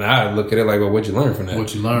 And I look at it like, "Well, what'd you learn from that?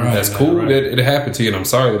 What you learn? That's cool that it happened to you, and I'm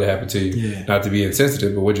sorry that it happened to you. Yeah. Not to be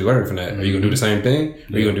insensitive, but what'd you learn from that? Are you gonna do the same thing?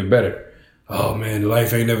 Or are you gonna do better?" Oh man,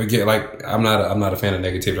 life ain't never get like. I'm not a fan of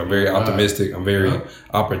negativity. I'm very optimistic. I'm very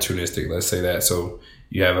opportunistic. Let's say that. So.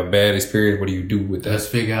 You have a bad experience. What do you do with that? Let's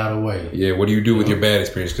figure out a way. Yeah. What do you do with your bad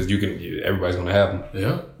experience? Because everybody's going to have them.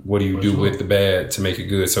 Yeah. What do you do with the bad to make it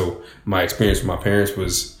good? So my experience with my parents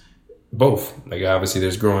was both. Like obviously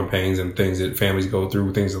there's growing pains and things that families go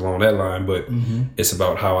through, things along that line, but it's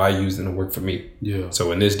about how I use them to work for me. Yeah.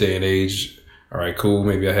 So in this day and age, all right, cool.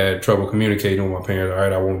 Maybe I had trouble communicating with my parents. All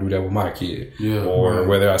right, I won't do that with my kid. Yeah, or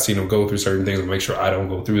whether I see them go through certain things, I'll make sure I don't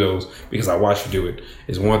go through those because I watch you do it.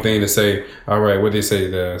 It's one thing to say, all right, what they say,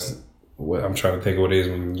 what I'm trying to think of what it is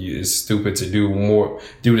when it's stupid to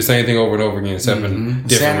do the same thing over and over again, expecting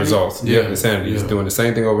different results. Yeah, insanity. It's doing the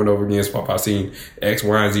same thing over and over again. So if I seen X,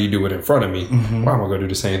 Y, and Z do it in front of me, why am I going to do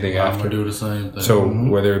the same thing after? I'm going to do the same thing. So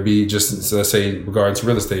whether it be just, let's say, regarding to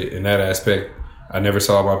real estate, in that aspect, I never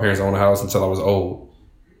saw my parents own a house until I was old.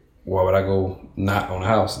 Why would I go not own a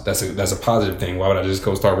house? That's a positive thing. Why would I just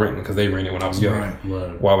go start renting because they rented when I was young?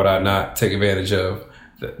 Right. Why would I not take advantage of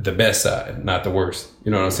the best side, not the worst?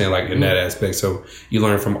 You know what I'm saying? Like in that aspect. So you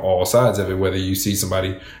learn from all sides of it, whether you see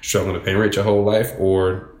somebody struggling to pay rent your whole life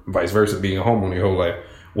or vice versa, being a homeowner your whole life.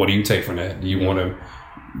 What do you take from that? Do you want to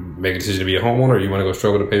make a decision to be a homeowner, or you want to go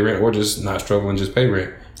struggle to pay rent, or just not struggle and just pay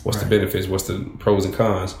rent? What's the benefits? What's the pros and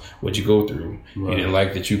cons? What'd you go through? You didn't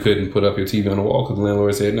like that you couldn't put up your TV on the wall because the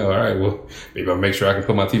landlord said no. All right, well, maybe I'll make sure I can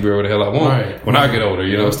put my TV wherever the hell I want when I get older,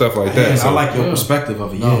 you know, stuff like that. So, I like your perspective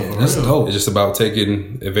of it. That's dope. It's just about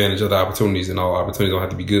taking advantage of the opportunities, and all opportunities don't have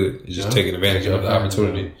to be good. It's just taking advantage of the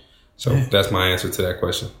opportunity. So that's my answer to that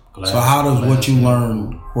question. So how does what you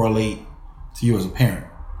learn correlate to you as a parent?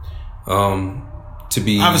 To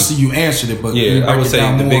be obviously you answered it, but I would say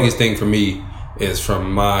the biggest thing for me is,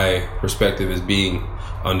 from my perspective, is being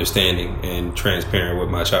understanding and transparent with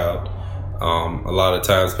my child. A lot of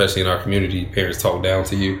times, especially in our community, parents talk down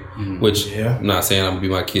to you, which I'm not saying I'm gonna be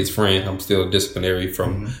my kid's friend. I'm still disciplinary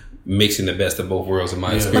from mixing the best of both worlds in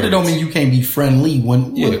my experience. But it don't mean you can't be friendly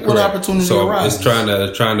when what opportunity arises.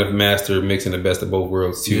 It's trying to master mixing the best of both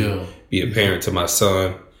worlds to be a parent to my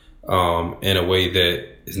son in a way that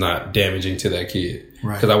is not damaging to that kid.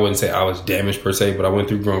 Because I wouldn't say I was damaged per se, but I went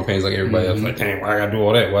through growing pains like everybody else. Like, dang, why I gotta do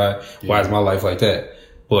all that? Why is my life like that?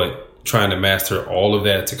 But trying to master all of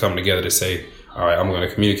that to come together to say, all right, I'm going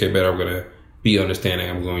to communicate better. I'm going to be understanding.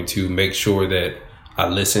 I'm going to make sure that I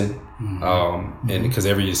listen. And because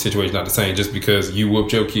every situation is not the same. Just because you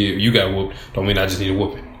whooped your kid, you got whooped, don't mean I just need a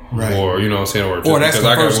whooping. Or, you know what I'm saying? Or that's because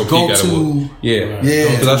I got whooped, you got whooped.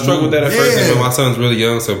 Because I struggled with that at first. And my son's really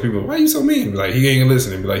young, so people, why are you so mean? Like, he ain't gonna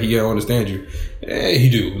listen. Be like, he can't understand you. He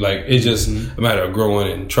do. Like, it's just a matter of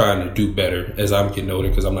growing and trying to do better as I'm getting older,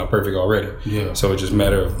 because I'm not perfect already. So it's just a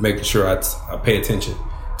matter of making sure I pay attention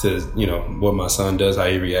to, you know, what my son does, how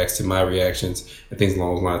he reacts to my reactions, and things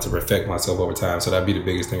along those lines to perfect myself over time. So that'd be the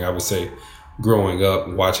biggest thing I would say. Growing up,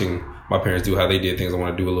 watching my parents do how they did things, I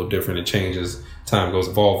want to do a little different and change as time goes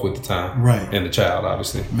evolve with the time, and the child,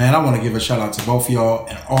 obviously. Man, I want to give a shout out to both of y'all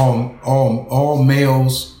and all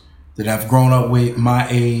males that have grown up with my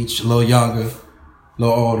age, a little younger, a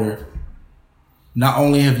little older. Not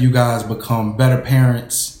only have you guys become better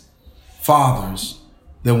parents, fathers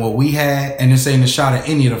than what we had, and this ain't a shot at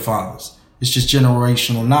any of the fathers. It's just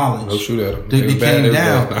generational knowledge. No shoot at them. They came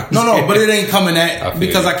down. No, but it ain't coming at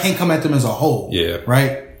because I can't come at them as a whole.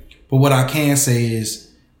 Right? But what I can say is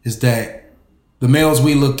that the males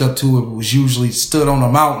we looked up to, it was usually stood on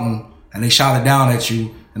a mountain and they shot it down at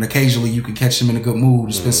you, and occasionally you could catch them in a good mood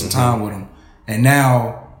and spend some time with them. And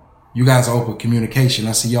now you guys are open communication.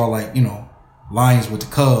 I see y'all like, you know, lions with the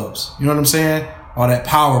cubs. You know what I'm saying? All that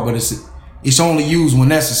power, but it's only used when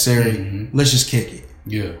necessary. Let's just kick it.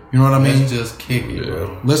 You know what I mean? Let's just kick it,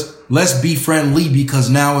 bro. Let's be friendly, because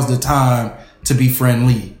now is the time to be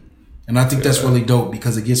friendly. And I think that's really dope,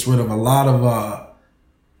 because it gets rid of a lot of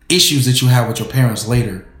issues that you have with your parents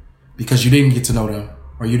later, because you didn't get to know them,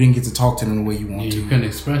 or you didn't get to talk to them the way you want to. You couldn't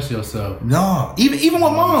express yourself. No, even with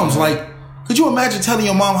moms, like, could you imagine telling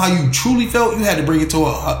your mom how you truly felt? You had to bring it to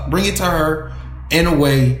her in a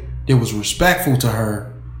way that was respectful to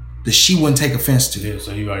her, that she wouldn't take offense to.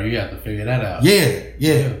 So you have to figure that out.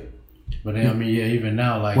 Yeah. But then, I mean, even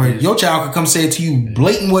now, like, where your child could come say it to you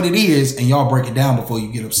blatant what it is, and y'all break it down before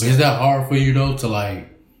you get upset. But is that hard for you though, to like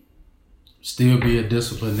still be a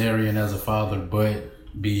disciplinarian as a father,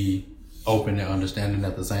 but be open and understanding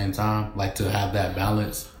at the same time, like to have that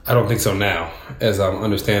balance? I don't think so now. As I'm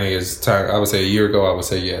understanding as time, I would say a year ago, I would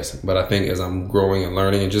say yes. But I think as I'm growing and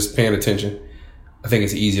learning and just paying attention, I think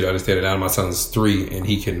it's easy to understand it now. My son's 3 and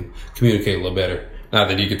he can communicate a little better. Not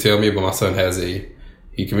that he could tell me, but my son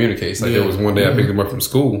he communicates. Like there was one day I picked him up from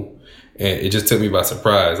school and it just took me by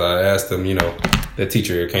surprise. I asked him, you know, the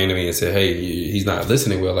teacher came to me and said, hey, he's not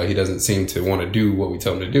listening well. Like he doesn't seem to want to do what we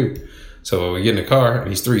tell him to do. So we get in the car and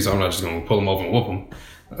he's 3, so I'm not just going to pull him over and whoop him.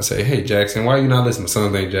 I say, hey, Jackson, why are you not listening? My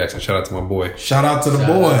son's named Jackson. Shout out to my boy. Shout out to the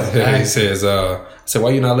boy. He says, I said,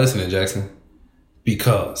 why are you not listening, Jackson?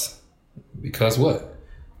 Because what?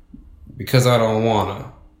 Because I don't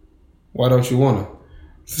wanna. Why don't you wanna?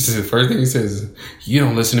 This is the first thing he says. You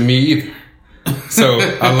don't listen to me either. So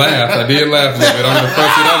I laughed. I did laugh a little bit. On the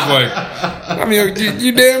front seat, I was like, I mean,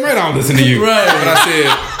 you damn right I don't listen to you. Right. But I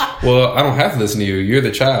said, well, I don't have to listen to you. You're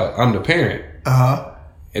the child. I'm the parent.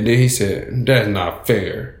 And then he said, that's not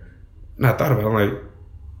fair. And I thought about it, I'm like,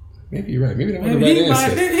 maybe you're right. Maybe that wasn't the right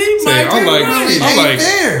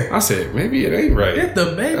answer. I said, maybe it ain't right. Get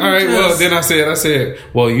the baby. All right, well, then I said,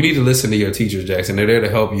 well, you need to listen to your teachers, Jackson. They're there to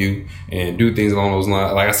help you and do things along those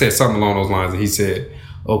lines. Like I said, something along those lines. And he said,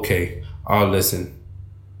 okay, I'll listen.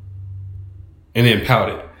 And then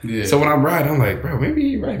pouted. Yeah. So when I'm riding, I'm like, bro, maybe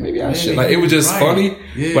you're right. Maybe I should. Like, it was just funny,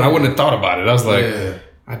 but I wouldn't have thought about it. I was like,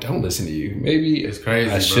 I don't listen to you. Maybe it's crazy.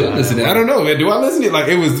 I should listen to you. I don't know. Do I listen to you? Like,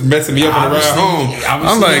 it was messing me up on the ride home.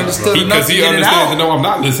 I'm like, because he understands to know I'm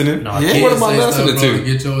not listening. What am I listening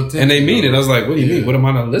to? And they mean it. I was like, what do you mean? What am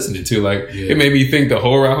I not listening to? Like, it made me think the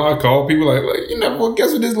whole ride home. I called people like, you never will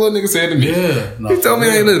guess what this little nigga said to me. He told me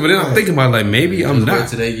I ain't listening. But then I'm thinking about, like, maybe I'm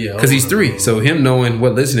not. Because he's 3. So him knowing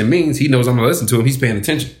what listening means, he knows I'm going to listen to him. He's paying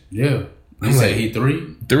attention. Yeah. You say he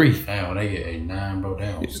 3? 3. Damn, when they get 8, 9, bro, they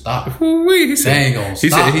don't stop. He said, they ain't gonna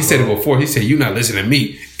stop. He said it before. He said, "You not listening to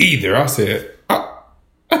me either." I said,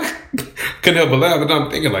 couldn't help but laugh. But I'm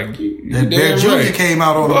thinking like, that Bear Jr. came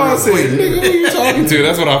out on the I said, nigga, who you talking to?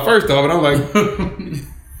 That's what I first thought. But I'm like,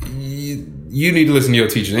 you need to listen to your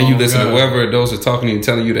teacher, and you listen to whoever those are talking to you and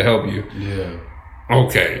telling you to help you. Yeah.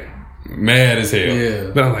 Okay. Mad as hell. Yeah.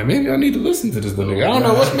 But I'm like, maybe I need to listen to this little nigga. I don't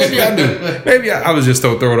know what. Maybe I do. Maybe I was just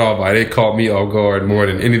so thrown off by it. It caught me off guard more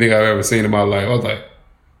than anything I've ever seen in my life. I was like,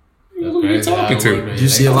 who are you talking to? Did you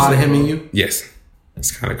see a lot of him in you? Yes.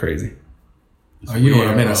 It's kind of crazy. Oh, you know what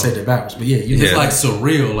I mean? I said that backwards, but it's like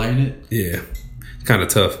surreal, ain't it? Yeah. It's kind of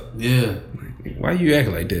tough. Yeah. Why you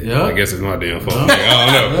acting like that? Yep. I guess it's my damn fault. Like,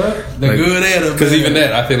 I don't know. The like, good at it. Because even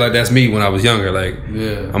that, I feel like that's me when I was younger. Like,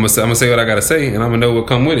 I'm gonna say what I gotta say, and I'm gonna know what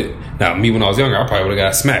come with it. Now, me when I was younger, I probably would have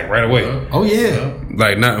got smacked right away. Oh yeah.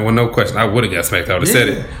 Like, no question. I would have got smacked. I would have said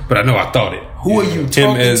it, but I know I thought it. Who are you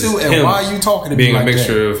talking to, and why are you talking to me being like a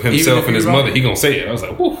mixture of himself and his mother, he gonna say it. I was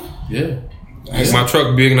like, whew. Yeah. Like my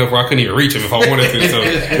truck big enough where I couldn't even reach him if I wanted to, so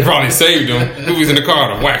it probably saved him. If he was in the car,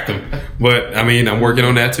 I'd have whacked him. But I mean, I'm working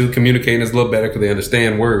on that too. Communicating is a little better because they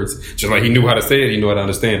understand words. Just like he knew how to say it, he knew how to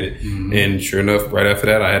understand it. Mm-hmm. And sure enough, right after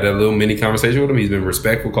that, I had that little mini conversation with him. He's been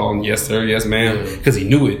respectful, calling yes sir, yes ma'am, because he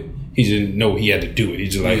knew it. He didn't know he had to do it.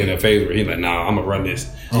 He's just like in that phase where he's like, nah, I'm gonna run this.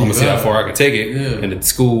 I'm gonna see how far I can take it. Yeah. And at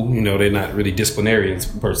school, they're not really disciplinarians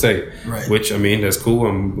per se. Right. Which, I mean, that's cool.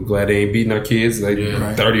 I'm glad they ain't beating our kids like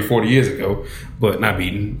 30, 40 years ago. But not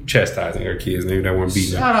beating, chastising our kids. Maybe they weren't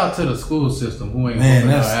beating them. Shout out to the school system who ain't whooping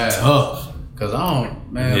our ass. Tough. Cause I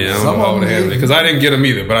don't know how to handle it. Cause I didn't get them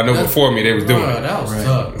either, but I know before me they was doing it. That was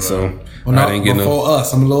tough. Bro. So I didn't get before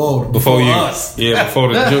us. I'm a little older. Before you, us. Yeah,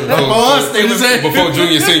 before us. Before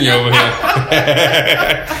junior, senior over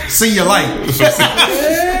here. Senior light.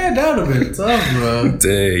 Yeah, that would have been tough, bro.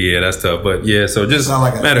 Yeah, that's tough. But yeah, so just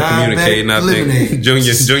matter of communicating. I think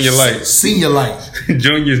junior light, senior light,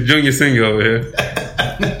 junior senior over here.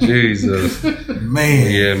 Jesus,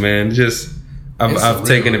 man. Yeah, man. Just. I've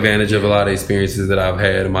taken advantage of a lot of experiences that I've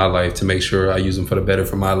had in my life to make sure I use them for the better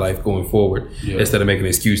for my life going forward, instead of making an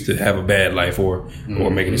excuse to have a bad life or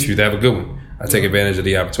making an excuse to have a good one. I take advantage of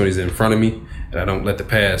the opportunities in front of me, and I don't let the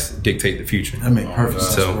past dictate the future. That makes perfect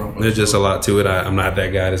sense. So there's just a lot to it. I'm not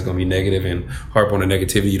that guy that's going to be negative and harp on the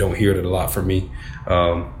negativity. You don't hear it a lot from me.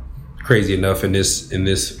 Crazy enough, in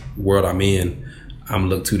this world I'm in, I'm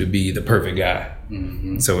looked to be the perfect guy.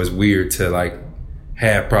 Mm-hmm. So it's weird to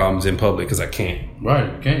have problems in public because I can't.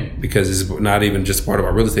 Right, you can't. Because it's not even just part of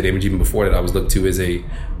my real estate image. Even before that, I was looked to as a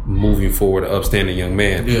moving forward, upstanding young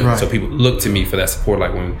man. Yeah. Right. So people look to me for that support.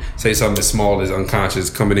 Like when, say something as small as unconscious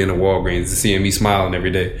coming in Walgreens and seeing me smiling every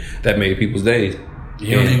day, that made people's days.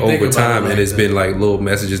 And over time, and it's been little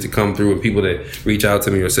messages to come through, and people that reach out to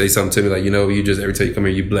me or say something to me you just every time you come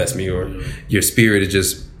here, you bless me, or your spirit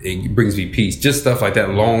it brings me peace. Just stuff like that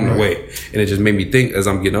along the way. And it just made me think as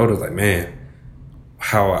I'm getting older, like, man,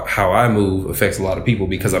 how I move affects a lot of people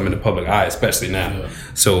because I'm in the public eye, especially now. Yeah.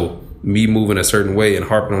 So me moving a certain way and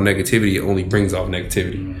harping on negativity only brings off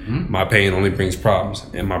negativity. Mm-hmm. My pain only brings problems,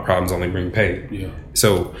 and my problems only bring pain. Yeah.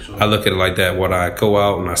 So I look at it like that. When I go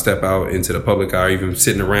out and I step out into the public eye, or even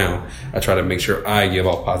sitting around, I try to make sure I give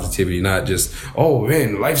off positivity, not just, oh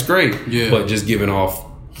man, life's great, but just giving off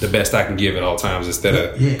the best I can give at all times instead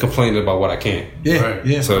of complaining about what I can't. Yeah. Right.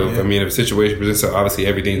 Yeah. So I mean, if a situation presents, obviously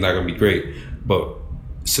everything's not going to be great, but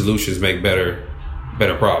solutions make better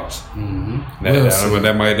problems. Mm-hmm.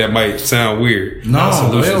 That might sound weird. No,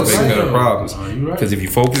 solutions make better problems. Because if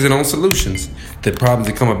you're focusing on solutions, the problems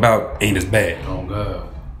that come about ain't as bad. Oh God,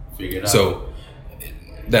 figure it out. So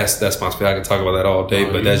That's my spiel. I can talk about that all day,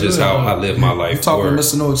 but that's just how I live my life. You talking to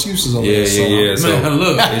Mr. No Excuses over there. Yeah. So man,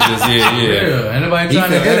 look, it's just Anybody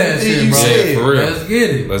trying to get that shit, bro? Yeah, for real. Let's get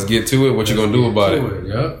it. Let's get to it. What you gonna do about it?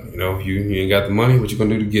 Yep. You know, you ain't got the money. What you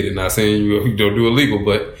gonna do to get it? Not saying you don't do illegal,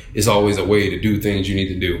 but it's always a way to do things you need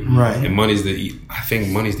to do. Right. And I think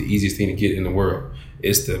money's the easiest thing to get in the world.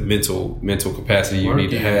 It's the mental capacity you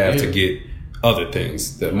need to have to get other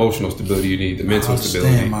things, the emotional stability you need, the mental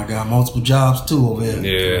stability. I got multiple jobs too over here.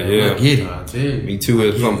 Yeah. I get it. Me too.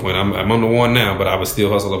 At some point, I'm on the one now, but I would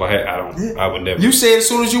still hustle if I had. I would never. You said as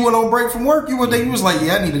soon as you went on break from work, you was like,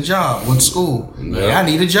 I need a job. Went to school. Yeah, I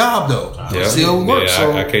need a job though. Yeah. Still work.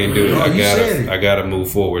 So I can't do it. I gotta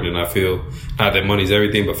move forward, and I feel not that money's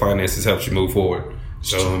everything, but finances helps you move forward.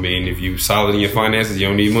 So I mean, if you solid in your finances, you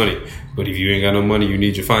don't need money. But if you ain't got no money, you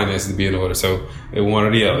need your finances to be in order. So it's one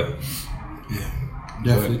or the other. Yeah.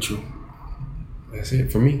 Definitely true. That's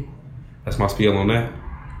it for me. That's my spiel on that.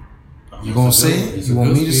 You gonna say it? You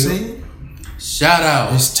want me to say it? Shout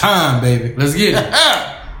out. It's time, baby. Let's get it.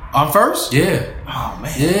 I'm first? Yeah. Oh,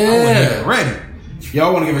 man. Yeah. I'm ready.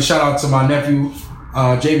 Y'all want to give a shout out to my nephew,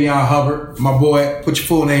 Javion Hubbard. My boy, put your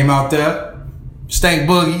full name out there. Stank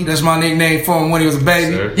Boogie. That's my nickname for him when he was a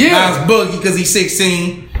baby. Sir. Yeah. Now it's Boogie because he's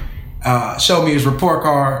 16. Showed me his report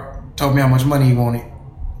card. Told me how much money he wanted.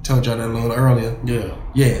 Told y'all that a little earlier.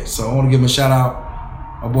 Yeah, so I want to give him a shout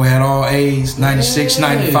out. My boy had all A's, 96,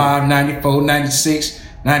 95, 94, 96,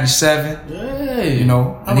 97. Hey. You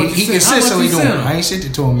know, he consistently doing it. I ain't sent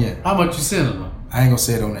it to him yet. How much you sent him? I ain't gonna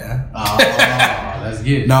say it on there. Oh, let's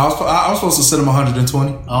get it. No, I was supposed to send him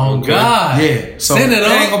 120. Oh, Okay. God. Yeah, so send it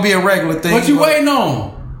ain't gonna be a regular thing. What you waiting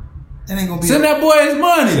on? It ain't gonna be. Send that boy his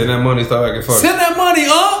money. Send that money, start acting funny. Send that money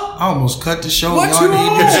up. I almost cut the show. What Y'all you need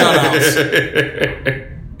on? shout outs.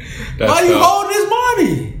 Why you holding his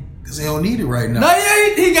money? Because they don't need it right now. No,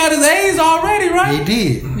 yeah, he got his A's already, right? He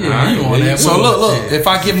did. Yeah, you on that So bullshit. look, if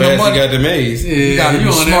I give him the Fast money, you got the maze. Yeah, you gotta be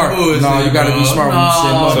on smart. that bullshit, No, you gotta be bro. smart when you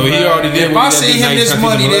send money. So he already did. If I send him this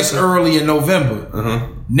money this early. early in November,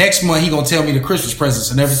 next month he gonna tell me the Christmas presents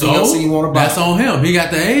and everything else he want to buy. That's on him. He got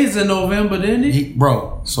the A's in November, didn't he?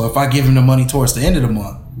 Bro, so if I give him the money towards the end of the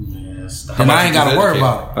month, then I ain't gotta worry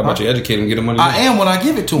about it. How about you educate him, get the money? I am when I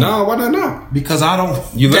give it to him. No, why not now? Because I don't.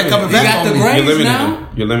 You that coming He got back the on me. grades You're limiting now? him.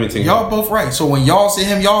 You're limiting him. Y'all both right. So when y'all see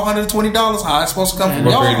him, y'all $120. How it's supposed to come from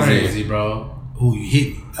What y'all? grade is Crazy, bro. Ooh, you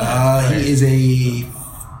hit me. He is a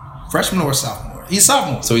freshman or a sophomore. He's a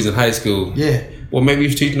sophomore. So he's in high school. Yeah, Well, maybe you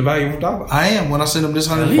should teach him the value of a dollar. I am when I send him this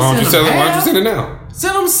 $100. Why don't you send him send him? Why don't you half? send it now?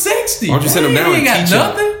 Send him 60. Why don't you send him now He and ain't got teach him?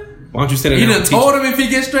 nothing. Why don't you send it You now? done and teach told him? him if he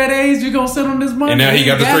get straight A's, you gonna send him this money. And now he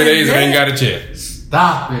got the straight A's and ain't it. got a check.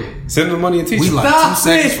 Stop it. Send him the money and teach We him. like Stop 2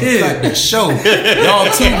 seconds from it. cutting the show. Y'all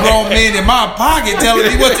two grown men in my pocket telling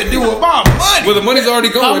me what to do with my money. Well, the money's already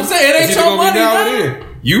going. I'm saying, it ain't It's your either gonna be money, now or man. then.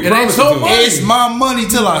 You It promised ain't it your to me. money. It's my money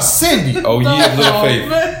till I send it. Oh, ye of little Oh, faith.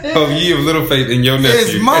 man. Oh, ye of little faith in your It's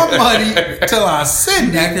nephew. my money till I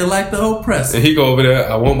send You it. acting like the oppressor. And he go over there.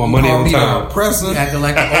 I want my money Call on me the time. oppressor. You acting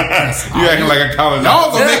like the oppressor. You acting like a colonizer.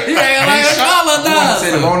 Y'all gonna make You acting like a I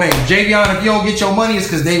said the colonizer. wrong name. Javion, if you don't get your money, it's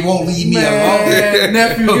because they won't leave me alone. Man,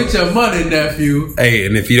 nephew, get your money, nephew. Hey,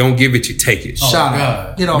 and if you don't give it, you take it. Shout God.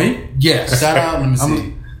 out. You know, Me? yes. Shout out, let me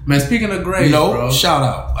see. Man, speaking of grades, No, bro. shout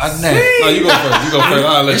out. I know. No, you go first. You go first.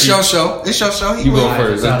 I'll let It's you. your show. It's your show. He You go will.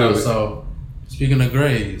 first. Let's do it. So, speaking of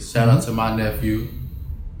grades, shout out to my nephew,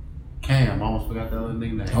 Cam. I almost forgot that other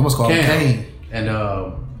nickname. I almost called him Kane. And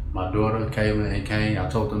my daughter, Kaylin and Kane, I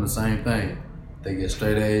told them the same thing. They get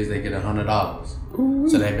straight A's, they get $100.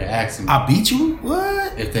 So they've been asking me. I beat you?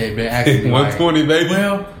 What? If they've been asking me, 120, baby.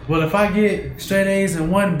 well, if I get straight A's and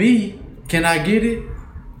 1B, can I get it?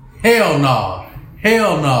 Hell no.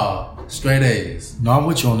 Hell no. Straight A's. No, I'm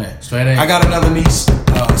with you on that. Straight A's. I got another niece,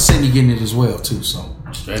 Sydney, getting it as well too. So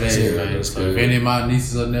Straight A's, man. So if any of my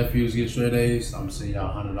nieces or nephews get straight A's, I'm sending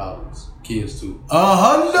y'all $100. Kids too.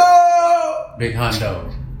 $100. Big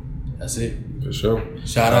hundo. That's it. For sure.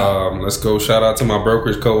 Shout out. Let's go. Shout out to my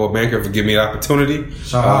brokerage co-op banker for giving me the opportunity.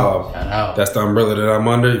 Shout out. Shout out. That's the umbrella that I'm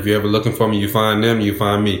under. If you're ever looking for me, you find them, you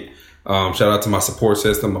find me. Shout out to my support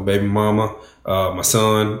system, my baby mama, my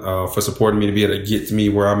son, for supporting me to be able to get to me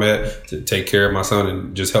where I'm at, to take care of my son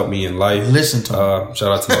and just help me in life. Listen to him.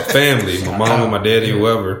 Shout out to my family, my mama, my daddy,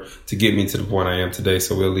 whoever, to get me to the point I am today.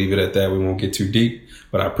 So we'll leave it at that. We won't get too deep.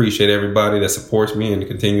 But I appreciate everybody that supports me and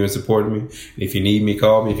continuing supporting me. If you need me,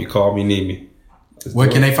 call me. If you call me, need me. Where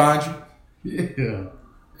can they find you? Yeah.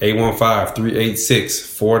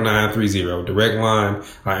 815-386-4930. Direct line.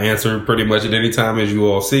 I answer pretty much at any time, as you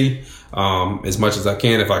all see. As much as I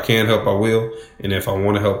can. If I can help, I will. And if I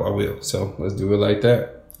want to help, I will. So let's do it like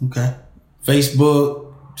that. Okay.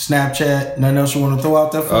 Facebook, Snapchat, nothing else you want to throw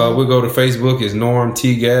out there for? We'll go to Facebook. It's Norm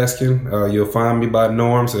T. Gaskin. You'll find me by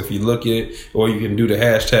Norm. So if you look at it, or you can do the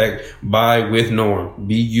hashtag Buy with Norm,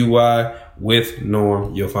 BUI with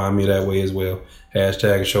Norm. You'll find me that way as well.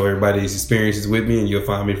 Hashtag show everybody these experiences with me, and you'll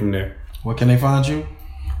find me from there. Where can they find you?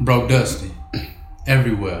 Broke Dusty.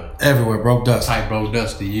 Everywhere. Broke Dusty. Type Broke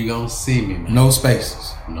Dusty. You gonna see me, man. No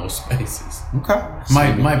spaces. No spaces. Okay.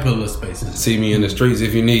 Might put a little spaces. See me in the streets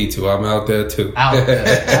if you need to. I'm out there too. Out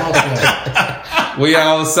there. We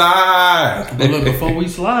outside. But look, before we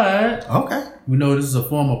slide, okay. We know this is a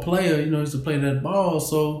former player. You know, he used to play that ball.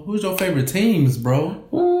 So, who's your favorite teams, bro?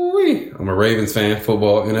 Ooh-wee. I'm a Ravens fan,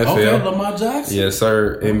 football, NFL. Okay, Lamar Jackson. Yes,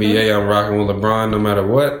 sir. Okay. NBA, I'm rocking with LeBron no matter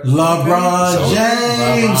what. LeBron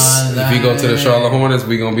James. If you go to the Charlotte Hornets,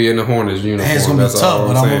 we're going to be in the Hornets uniform. It's going to be tough,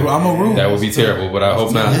 but I'm a root. That would be terrible, but I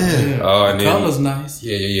hope not. Yeah. And then, color's nice.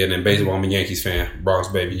 Yeah. And then baseball, I'm a Yankees fan. Bronx,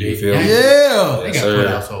 baby. You feel me? Yeah. They got put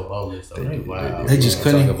out so boldly. So they just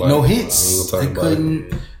couldn't. No hits. They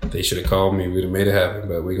couldn't. They should have called me. We'd have made it happen,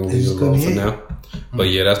 but we're going to leave it alone for now. But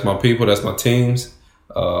yeah, that's my people. That's my teams.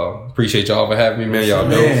 Appreciate y'all for having me, man. Y'all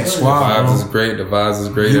know the vibes is great. The vibes is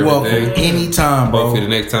great. You're everything. Welcome anytime, bro. Hopefully the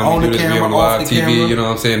next time we do this, be on live TV. You know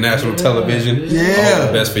what I'm saying? National television. Yeah. All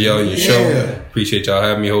the best for y'all in your show. Appreciate y'all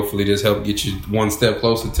having me. Hopefully this helped get you one step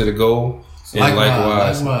closer to the goal. And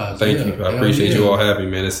likewise. Thank you. I appreciate you all having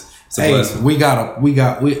me, man. It's a blessing. We got a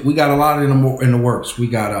lot in the works. We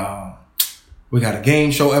got a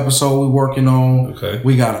game show episode we working on. Okay.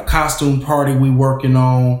 We got a costume party we working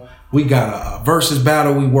on. We got a versus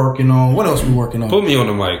battle we working on. What else we working on? Put me on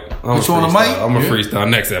the mic. Put you on the mic? I'm a freestyle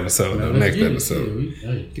next episode.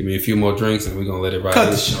 Give me a few more drinks and we're going to let it ride.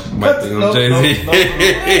 Cut the show. Might think I'm Jay-Z.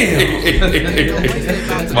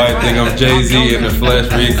 Might think I'm Jay-Z in the flesh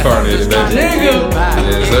reincarnated.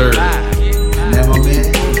 Yes, sir. Never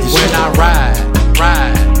been. When I ride.